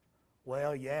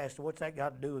 Well, you asked, what's that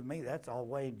got to do with me? That's all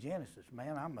the way in Genesis,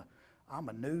 man. I'm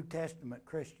a New Testament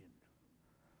Christian.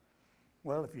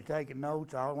 Well, if you're taking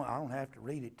notes, I don't have to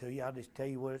read it to you. I'll just tell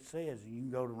you what it says. You can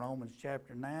go to Romans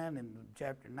chapter 9, and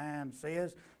chapter 9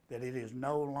 says that it is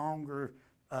no longer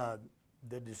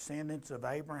the descendants of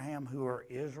Abraham who are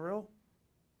Israel.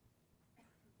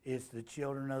 It's the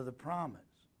children of the promise.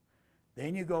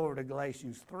 Then you go over to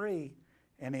Galatians 3,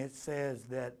 and it says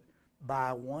that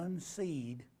by one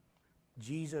seed,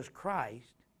 Jesus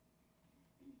Christ,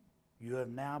 you have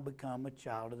now become a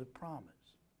child of the promise.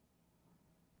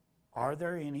 Are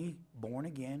there any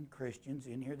born-again Christians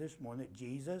in here this morning that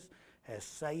Jesus has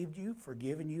saved you,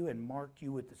 forgiven you, and marked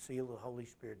you with the seal of the Holy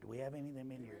Spirit? Do we have any of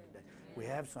them in here today? We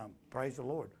have some. Praise the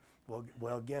Lord.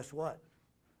 Well, guess what?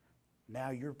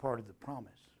 Now you're part of the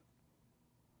promise.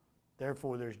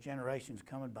 Therefore, there's generations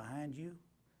coming behind you,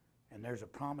 and there's a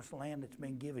promised land that's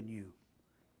been given you.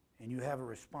 And you have a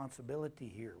responsibility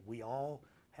here. We all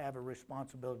have a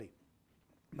responsibility.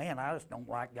 Man, I just don't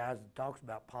like guys that talks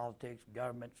about politics,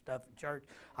 government stuff in church.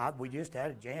 We just had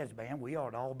a jazz band. We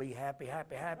ought to all be happy,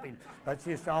 happy, happy. Let's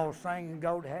just all sing and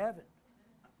go to heaven.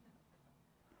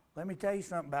 Let me tell you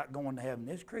something about going to heaven.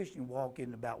 This Christian walk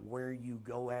isn't about where you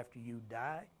go after you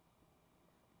die.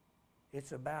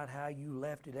 It's about how you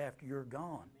left it after you're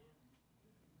gone.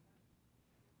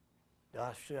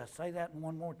 Should I say that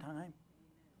one more time?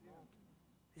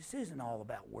 This isn't all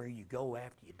about where you go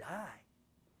after you die.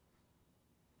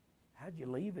 How'd you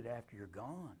leave it after you're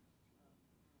gone?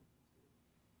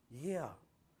 Yeah.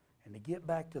 And to get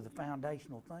back to the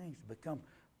foundational things, to become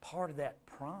part of that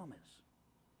promise.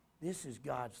 This is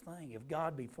God's thing. If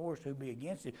God be for us, who be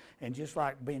against it? And just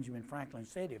like Benjamin Franklin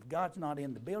said, if God's not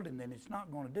in the building, then it's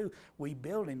not going to do. We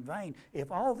build in vain.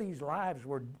 If all these lives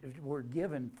were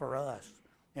given for us,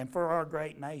 and for our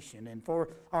great nation, and for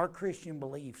our Christian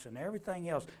beliefs and everything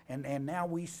else. And now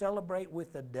we celebrate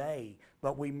with a day,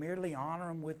 but we merely honor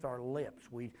them with our lips.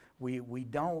 We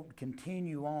don't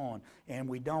continue on, and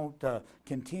we don't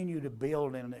continue to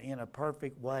build in a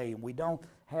perfect way, and we don't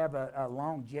have a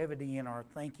longevity in our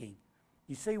thinking.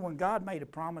 You see, when God made a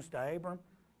promise to Abram,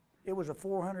 it was a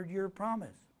 400-year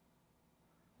promise.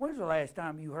 When's the last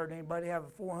time you heard anybody have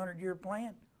a 400-year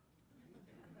plan?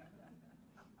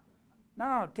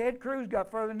 No, Ted Cruz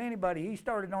got further than anybody. He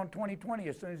started on 2020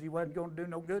 as soon as he wasn't going to do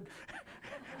no good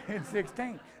in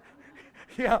 16.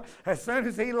 Yeah, as soon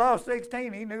as he lost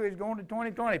 16, he knew he was going to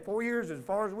 2020. 4 years is as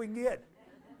far as we can get.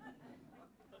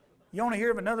 You want to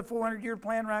hear of another 400-year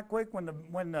plan right quick? When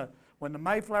the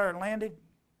Mayflower landed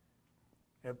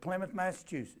at Plymouth,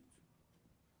 Massachusetts,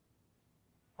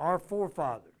 our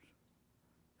forefathers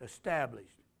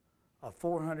established a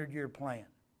 400-year plan.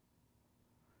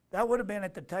 That would have been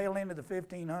at the tail end of the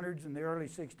 1500s and the early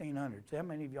 1600s. How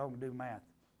many of y'all can do math?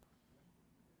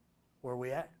 Where are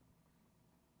we at?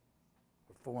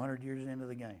 We're 400 years into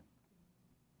the game.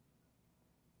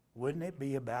 Wouldn't it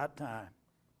be about time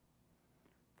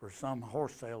for some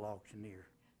horse sale auctioneer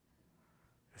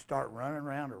to start running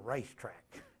around a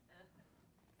racetrack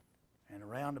and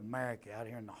around America out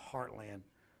here in the heartland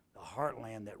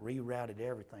that rerouted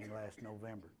everything last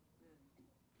November?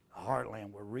 A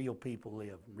heartland where real people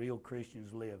live, real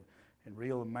Christians live, and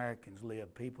real Americans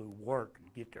live, people who work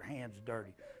and get their hands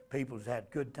dirty, people who's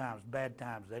had good times, bad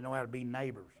times, they know how to be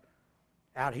neighbors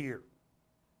out here.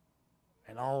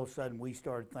 And all of a sudden we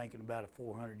started thinking about a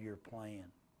 400-year plan.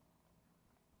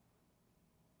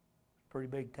 Pretty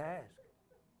big task.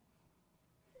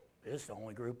 This is the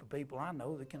only group of people I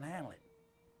know that can handle it.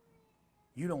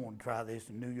 You don't want to try this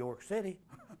in New York City.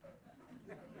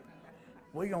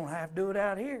 We're going to have to do it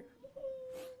out here.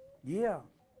 Yeah.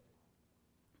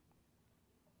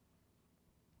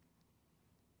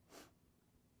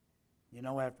 You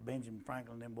know, after Benjamin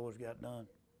Franklin and them boys got done,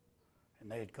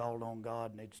 and they had called on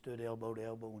God, and they'd stood elbow to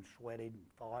elbow and sweated and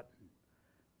fought and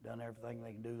done everything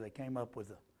they can do, they came up with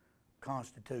a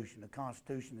constitution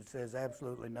that says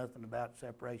absolutely nothing about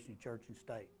separation of church and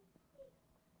state.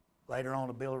 Later on,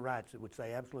 a Bill of Rights that would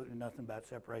say absolutely nothing about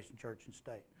separation of church and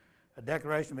state. A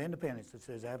Declaration of Independence that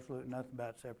says absolutely nothing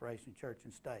about separation of church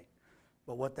and state.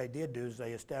 But what they did do is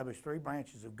they established 3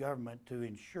 branches of government to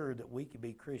ensure that we could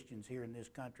be Christians here in this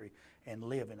country and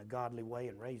live in a godly way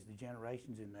and raise the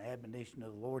generations in the admonition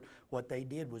of the Lord. What they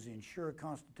did was ensure a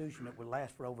constitution that would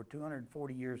last for over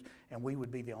 240 years, and we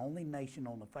would be the only nation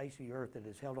on the face of the earth that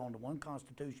has held on to one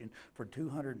constitution for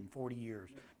 240 years.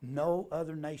 No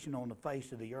other nation on the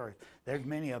face of the earth. There's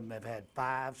many of them have had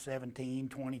 5, 17,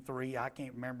 23. I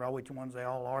can't remember which ones they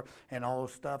all are and all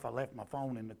this stuff. I left my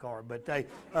phone in the car, but they...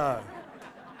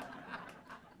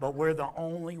 But we're the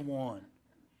only one.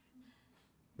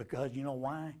 Because you know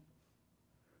why?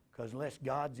 Because unless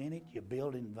God's in it, you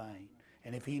build in vain.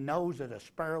 And if he knows that a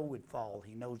sparrow would fall,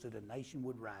 he knows that a nation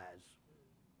would rise.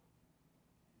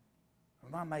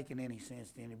 Am I making any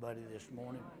sense to anybody this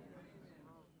morning?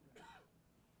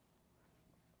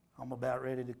 I'm about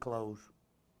ready to close.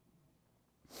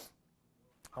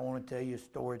 I want to tell you a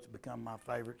story. It's become my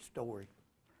favorite story.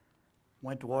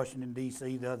 Went to Washington,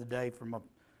 D.C. the other day for my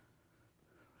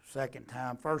second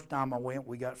time. First time I went,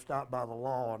 we got stopped by the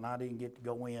law, and I didn't get to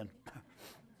go in.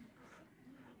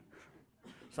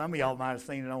 Some of y'all might have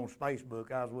seen it on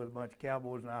Facebook. I was with a bunch of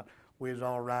cowboys, and we was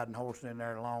all riding horses in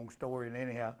there. A long story, and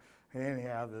anyhow,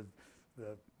 the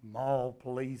mall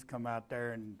police come out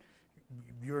there, and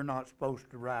you're not supposed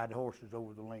to ride horses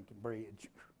over the Lincoln Bridge.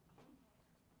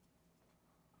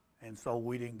 And so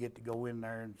we didn't get to go in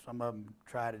there, and some of them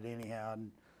tried it anyhow,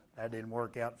 and that didn't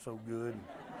work out so good.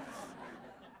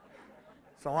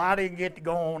 So I didn't get to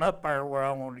go on up there where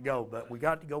I wanted to go, but we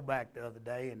got to go back the other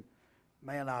day, and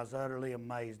man, I was utterly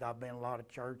amazed. I've been a lot of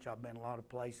church, I've been a lot of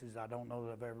places. I don't know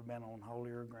that I've ever been on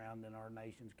holier ground than our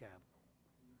nation's capital.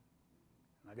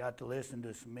 I got to listen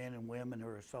to some men and women who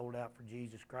are sold out for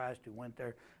Jesus Christ, who went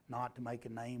there not to make a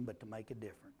name, but to make a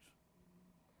difference.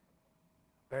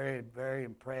 Very, very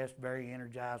impressed, very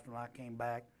energized when I came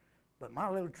back. But my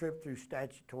little trip through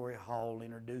Statutory Hall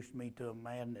introduced me to a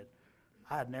man that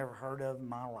I had never heard of in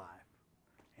my life.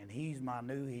 And he's my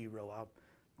new hero. I'm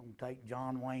going to take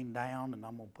John Wayne down, and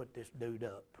I'm going to put this dude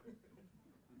up.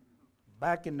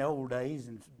 Back in the old days,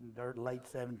 in the late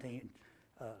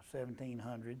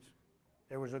 1700s,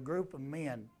 there was a group of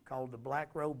men called the Black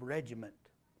Robe Regiment.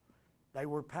 They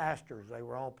were pastors. They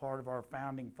were all part of our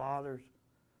founding fathers.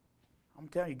 I'm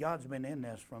telling you, God's been in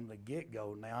this from the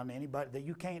get-go now, and anybody that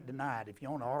you can't deny it. If you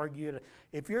want to argue it,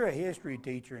 if you're a history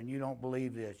teacher and you don't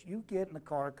believe this, you get in the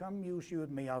car, come mule shoe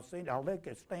with me. I'll lick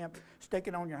a stamp, stick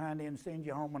it on your hind end, and send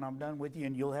you home when I'm done with you,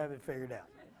 and you'll have it figured out.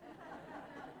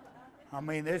 I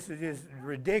mean, this is just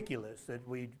ridiculous that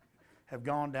we have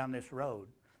gone down this road.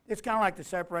 It's kind of like the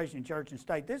separation of church and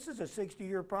state. This is a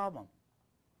 60-year problem.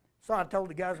 So I told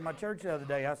the guys in my church the other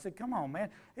day, I said, come on, man,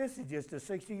 this is just a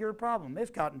 60-year problem. This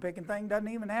cotton-picking thing doesn't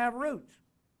even have roots.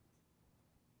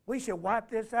 We should wipe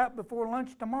this out before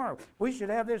lunch tomorrow. We should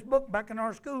have this book back in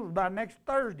our schools by next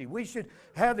Thursday. We should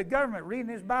have the government reading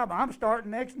this Bible. I'm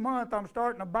starting next month. I'm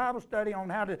starting a Bible study on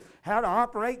how to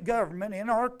operate government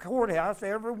in our courthouse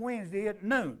every Wednesday at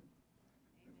noon.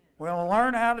 We'll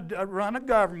learn how to run a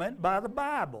government by the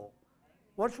Bible.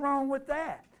 What's wrong with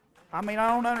that? I mean, I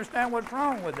don't understand what's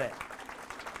wrong with that.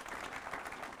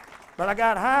 But I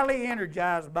got highly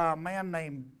energized by a man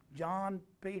named John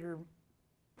Peter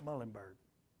Muhlenberg.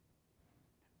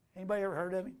 Anybody ever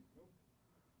heard of him?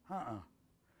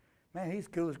 Man, he's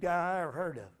the coolest guy I ever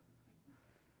heard of.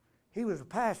 He was a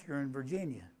pastor in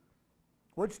Virginia,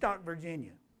 Woodstock,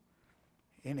 Virginia.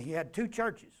 And he had two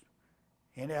churches.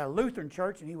 He had a Lutheran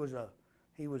church, and he was a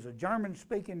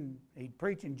German-speaking, he'd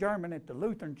preach in German at the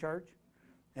Lutheran church.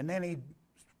 And then he'd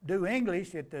do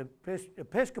English at the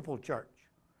Episcopal church.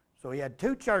 So he had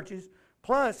two churches,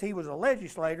 plus he was a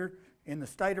legislator in the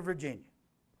state of Virginia.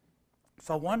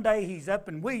 So one day he's up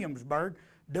in Williamsburg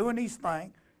doing his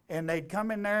thing, and they'd come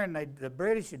in there, and the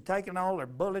British had taken all their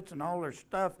bullets and all their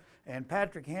stuff, and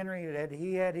Patrick Henry,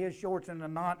 he had his shorts in a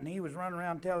knot, and he was running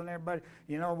around telling everybody,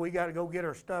 you know, we got to go get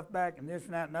our stuff back, and this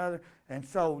and that and other. And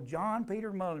so John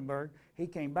Peter Muhlenberg, he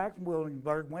came back from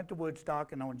Williamsburg, went to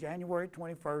Woodstock, and on January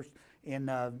 21st in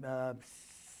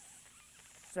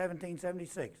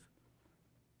 1776.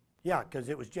 Yeah, because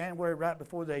it was January right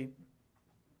before they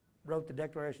wrote the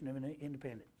Declaration of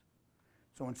Independence.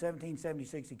 So in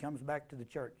 1776, he comes back to the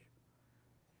church.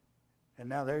 And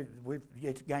now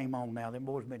it's game on now. Them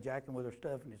boys have been jacking with their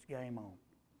stuff, and it's game on.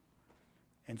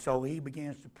 And so he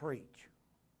begins to preach.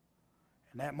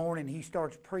 And that morning, he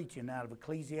starts preaching out of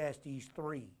Ecclesiastes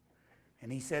 3.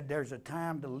 And he said, there's a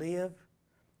time to live,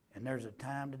 and there's a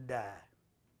time to die.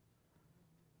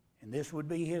 And this would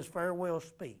be his farewell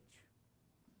speech.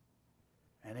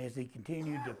 And as he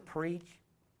continued to preach,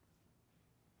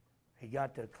 he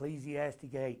got to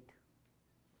Ecclesiastes 8.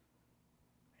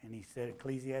 And he said,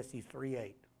 Ecclesiastes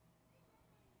 3:8.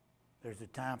 There's a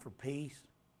time for peace,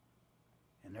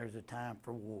 and there's a time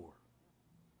for war.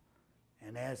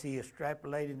 And as he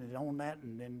extrapolated it on that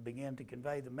and then began to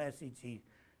convey the message, he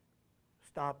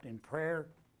stopped in prayer,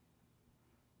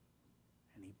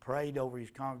 and he prayed over his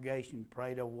congregation,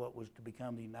 prayed over what was to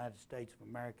become the United States of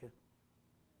America.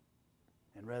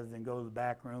 And rather than go to the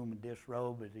back room and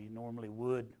disrobe as he normally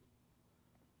would,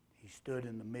 he stood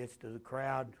in the midst of the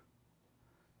crowd.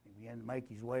 He began to make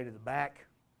his way to the back,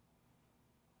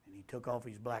 and he took off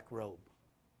his black robe.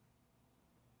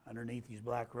 Underneath his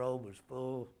black robe was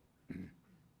full,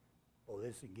 oh,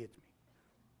 this gets me,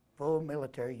 full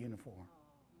military uniform.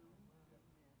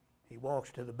 He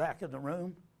walks to the back of the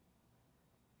room,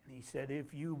 and he said,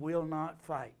 if you will not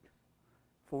fight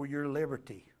for your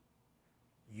liberty,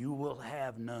 you will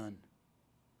have none.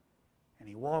 And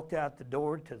he walked out the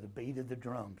door to the beat of the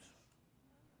drums.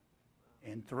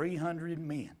 And 300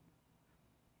 men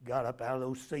got up out of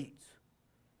those seats,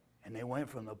 and they went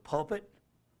from the pulpit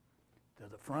to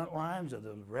the front lines of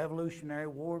the Revolutionary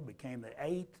War, became the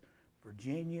 8th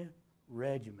Virginia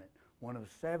Regiment, one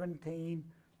of 17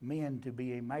 men to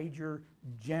be a major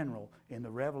general in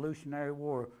the Revolutionary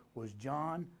War was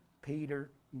John Peter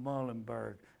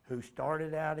Muhlenberg, who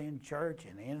started out in church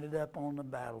and ended up on the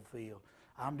battlefield.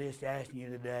 I'm just asking you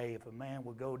today, if a man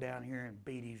would go down here and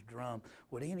beat his drum,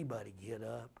 would anybody get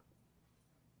up?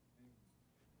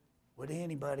 Would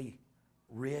anybody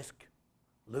risk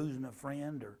losing a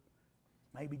friend, or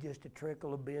maybe just a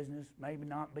trickle of business, maybe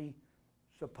not be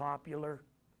so popular?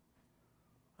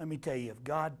 Let me tell you, if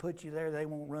God put you there, they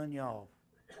won't run you off.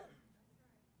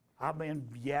 I've been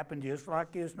yapping just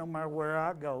like this no matter where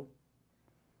I go.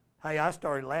 Hey, I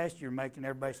started last year making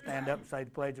everybody stand up and say the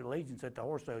Pledge of Allegiance at the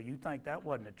horse sale. You think that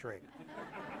wasn't a trick?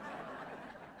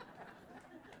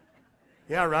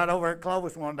 Yeah, right over at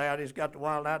Clovis one day, I just got the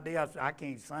wild idea. I said, I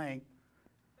can't sing.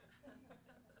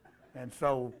 And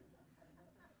so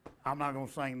I'm not going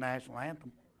to sing the national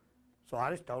anthem. So I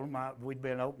just told them we'd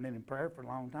been opening in prayer for a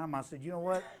long time. I said, you know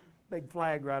what? Big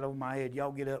flag right over my head.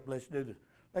 Y'all get up. Let's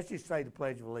just say the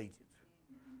Pledge of Allegiance.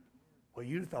 Well,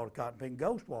 you'd have thought a cotton picking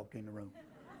ghost walked in the room.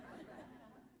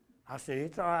 I said,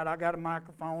 it's all right. I got a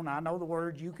microphone. I know the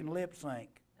words. You can lip sync.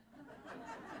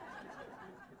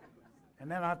 And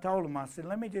then I told him, I said,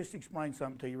 let me just explain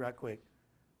something to you right quick.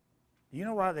 You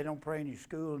know why they don't pray in your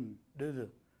school and do the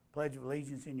Pledge of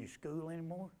Allegiance in your school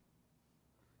anymore?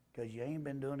 Because you ain't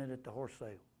been doing it at the horse sale.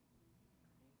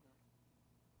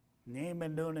 And you ain't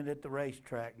been doing it at the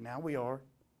racetrack. Now we are.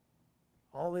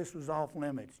 All this was off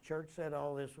limits. Church said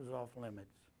all this was off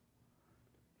limits.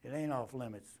 It ain't off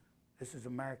limits. This is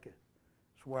America.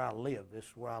 This is where I live. This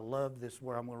is where I love. This is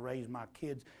where I'm going to raise my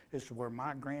kids. This is where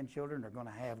my grandchildren are going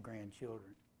to have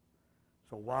grandchildren.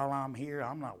 So while I'm here,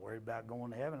 I'm not worried about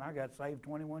going to heaven. I got saved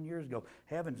 21 years ago.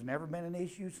 Heaven's never been an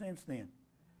issue since then.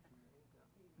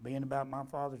 Being about my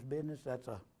Father's business, that's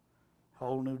a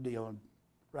whole new deal. And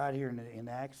right here in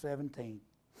Acts 17,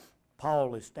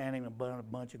 Paul is standing among a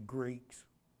bunch of Greeks.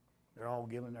 They're all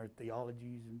giving their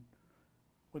theologies, and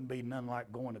wouldn't be nothing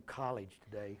like going to college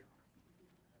today.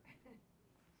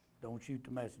 Don't shoot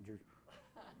the messenger.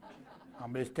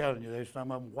 I'm just telling you, there's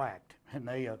some of them whacked. And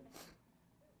they,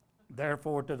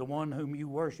 therefore, to the one whom you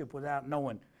worship without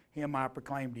knowing, him I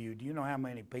proclaim to you. Do you know how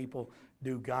many people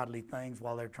do godly things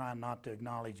while they're trying not to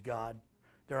acknowledge God?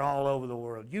 They're all over the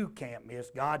world. You can't miss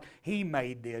God. He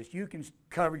made this. You can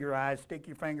cover your eyes, stick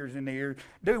your fingers in the ears,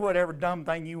 do whatever dumb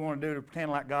thing you want to do to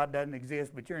pretend like God doesn't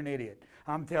exist, but you're an idiot.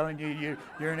 I'm telling you,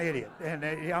 you're an idiot. And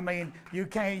I mean, you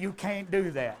can't do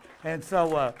that. And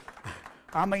so,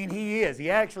 I mean, he is. He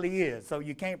actually is. So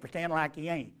you can't pretend like he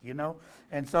ain't, you know.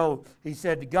 And so he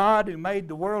said, to God who made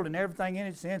the world and everything in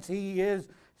it, since he is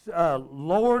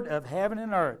Lord of heaven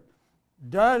and earth,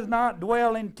 does not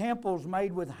dwell in temples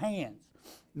made with hands,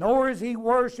 nor is he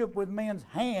worshipped with men's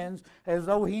hands as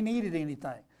though he needed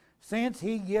anything, since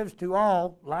he gives to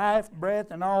all life,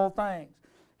 breath, and all things.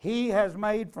 He has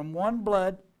made from one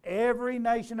blood every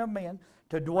nation of men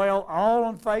to dwell all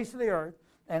on the face of the earth,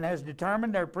 and has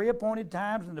determined their pre-appointed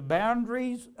times and the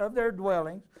boundaries of their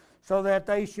dwellings, so that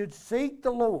they should seek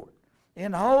the Lord,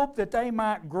 in hope that they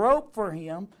might grope for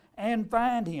him and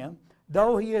find him,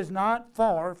 though he is not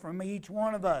far from each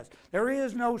one of us. There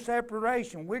is no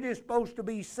separation. We're just supposed to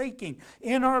be seeking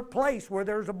in our place where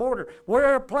there's a border.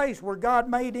 We're a place where God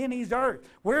made in his earth.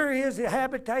 We're his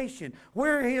habitation.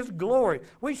 We're his glory.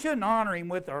 We shouldn't honor him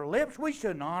with our lips. We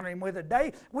shouldn't honor him with a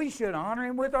day. We should honor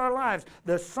him with our lives.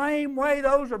 The same way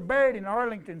those are buried in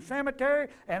Arlington Cemetery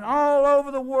and all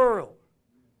over the world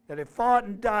that have fought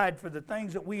and died for the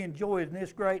things that we enjoy in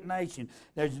this great nation.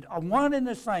 There's one and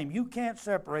the same. You can't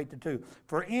separate the two.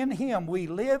 For in him we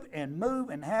live and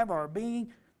move and have our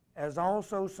being, as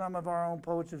also some of our own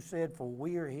poets have said, for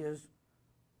we are his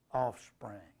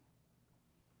offspring.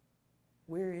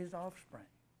 We're his offspring.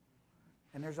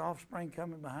 And there's offspring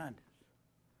coming behind us.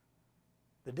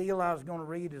 The deal I was going to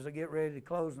read as I get ready to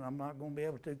close, and I'm not going to be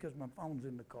able to because my phone's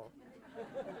in the car.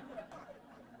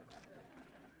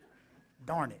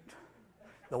 Darn it.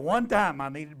 The one time I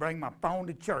needed to bring my phone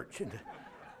to church.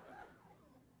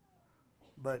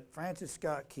 But Francis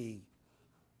Scott Key,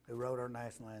 who wrote our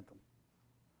national anthem,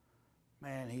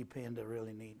 man, he penned a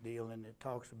really neat deal, and it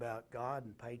talks about God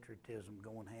and patriotism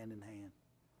going hand in hand.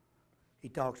 He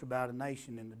talks about a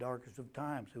nation in the darkest of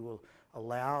times who will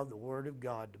allow the Word of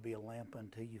God to be a lamp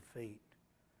unto your feet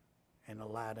and a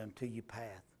light unto your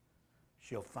path.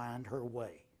 She'll find her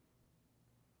way.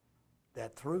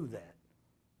 That through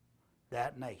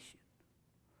that nation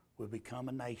will become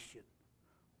a nation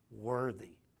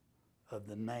worthy of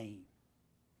the name.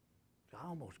 I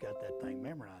almost got that thing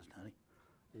memorized, honey.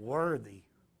 Worthy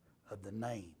of the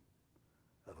name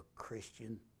of a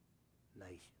Christian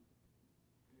nation.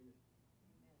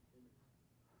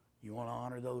 You want to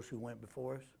honor those who went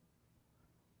before us?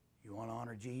 You want to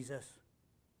honor Jesus?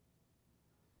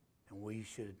 And we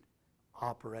should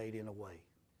operate in a way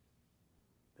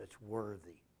that's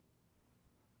worthy.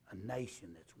 A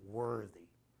nation that's worthy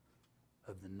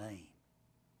of the name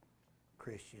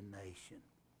Christian nation.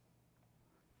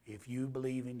 If you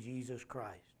believe in Jesus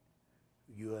Christ,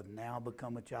 you have now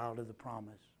become a child of the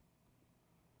promise.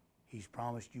 He's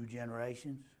promised you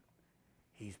generations.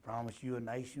 He's promised you a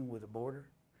nation with a border.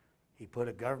 He put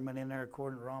a government in there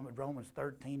according to Romans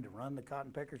 13 to run the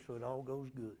cotton pickers so it all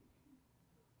goes good.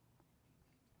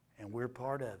 And we're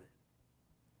part of it.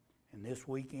 And this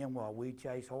weekend, while we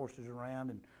chase horses around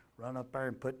and run up there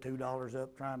and put $2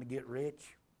 up trying to get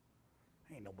rich,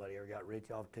 ain't nobody ever got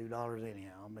rich off $2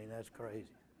 anyhow. I mean, that's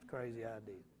crazy. It's a crazy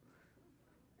idea.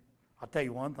 I'll tell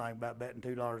you one thing about betting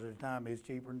 $2 at a time, it's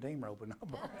cheaper than team roping.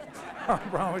 I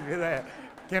promise you that.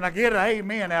 Can I get an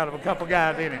amen out of a couple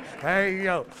guys in it? There you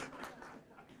go.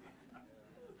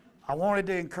 I wanted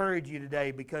to encourage you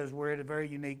today because we're at a very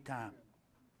unique time.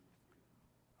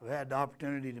 I've had the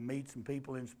opportunity to meet some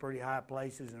people in some pretty high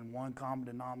places, and one common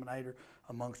denominator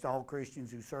amongst all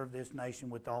Christians who serve this nation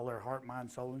with all their heart,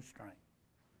 mind, soul, and strength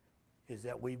is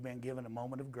that we've been given a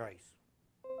moment of grace.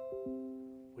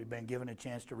 We've been given a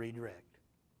chance to redirect.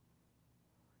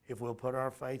 If we'll put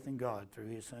our faith in God through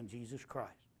His Son, Jesus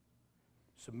Christ,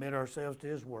 submit ourselves to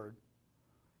His Word,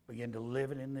 begin to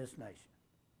live it in this nation,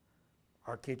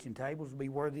 our kitchen tables will be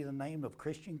worthy of the name of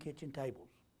Christian kitchen tables.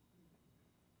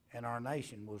 And our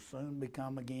nation will soon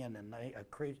become again a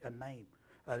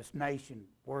nation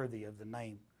worthy of the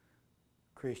name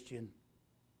Christian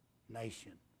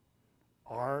nation.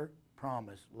 Our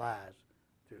promise lies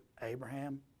through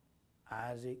Abraham,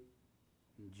 Isaac,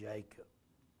 and Jacob.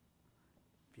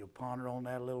 If you'll ponder on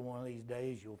that a little one of these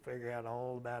days, you'll figure out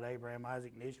all about Abraham,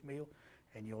 Isaac, and Ishmael,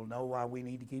 and you'll know why we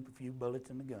need to keep a few bullets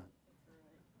in the gun.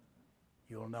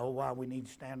 You'll know why we need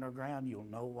to stand our ground. You'll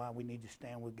know why we need to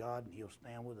stand with God, and He'll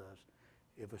stand with us.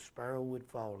 If a sparrow would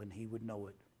fall and He would know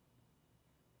it,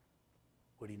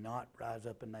 would He not rise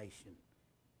up a nation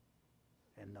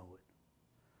and know it?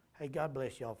 Hey, God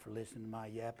bless y'all for listening to my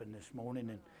yapping this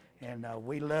morning, and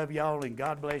we love y'all, and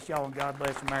God bless y'all, and God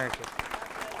bless America.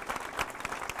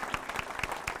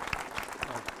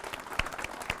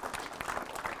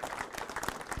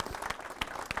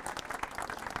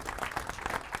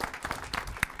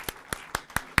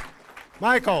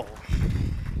 Michael.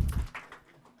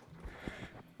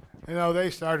 You know, they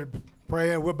started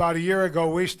praying. About a year ago,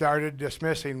 we started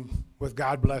dismissing with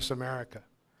God Bless America.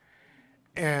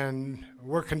 And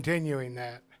we're continuing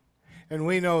that. And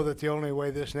we know that the only way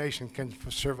this nation can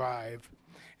survive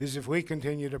is if we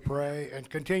continue to pray and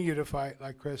continue to fight,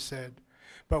 like Chris said.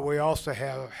 But we also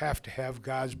have to have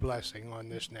God's blessing on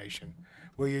this nation.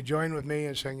 Will you join with me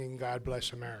in singing God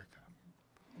Bless America?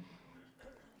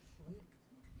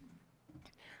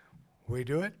 We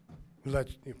do it?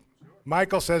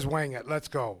 Michael says wing it. Let's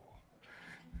go.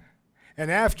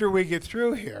 And after we get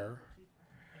through here,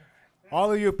 all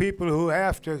of you people who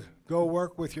have to go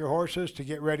work with your horses to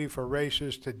get ready for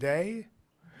races today,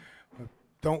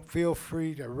 don't feel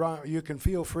free to run. You can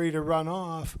feel free to run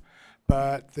off,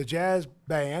 but the jazz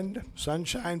band,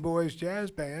 Sunshine Boys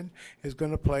Jazz Band, is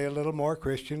going to play a little more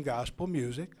Christian gospel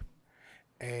music,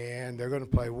 and they're going to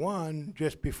play one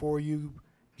just before you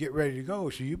get ready to go,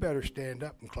 so you better stand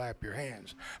up and clap your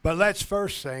hands. But let's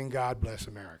first sing God Bless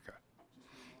America.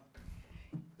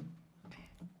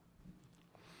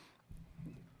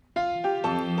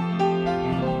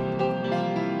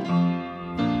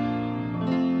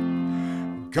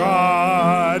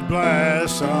 God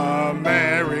bless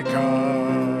America,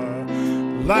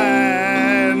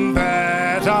 land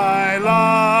that I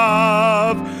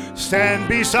love. Stand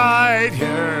beside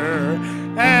her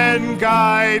and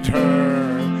guide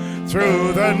her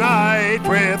through the night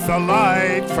with the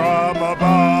light from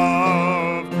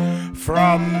above.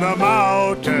 From the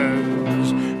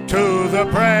mountains to the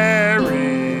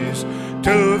prairies,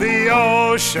 to the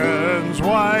oceans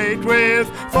white with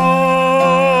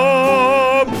foam.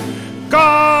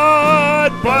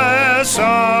 God bless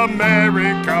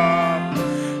America,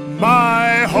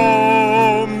 my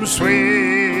home,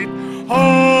 sweet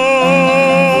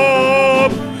home.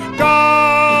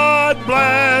 God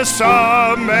bless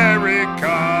America,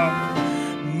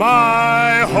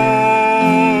 my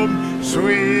home,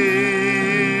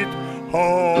 sweet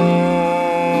home.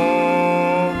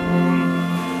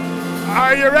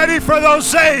 Are you ready for those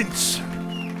saints?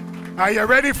 Are you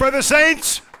ready for the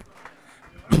saints?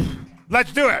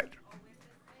 Let's do it.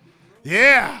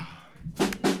 Yeah.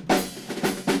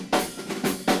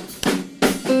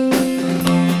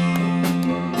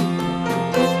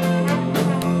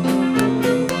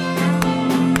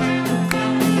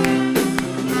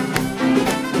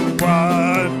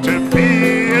 Want to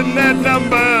be in that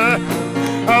number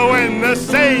when the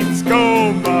saints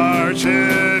go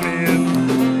marching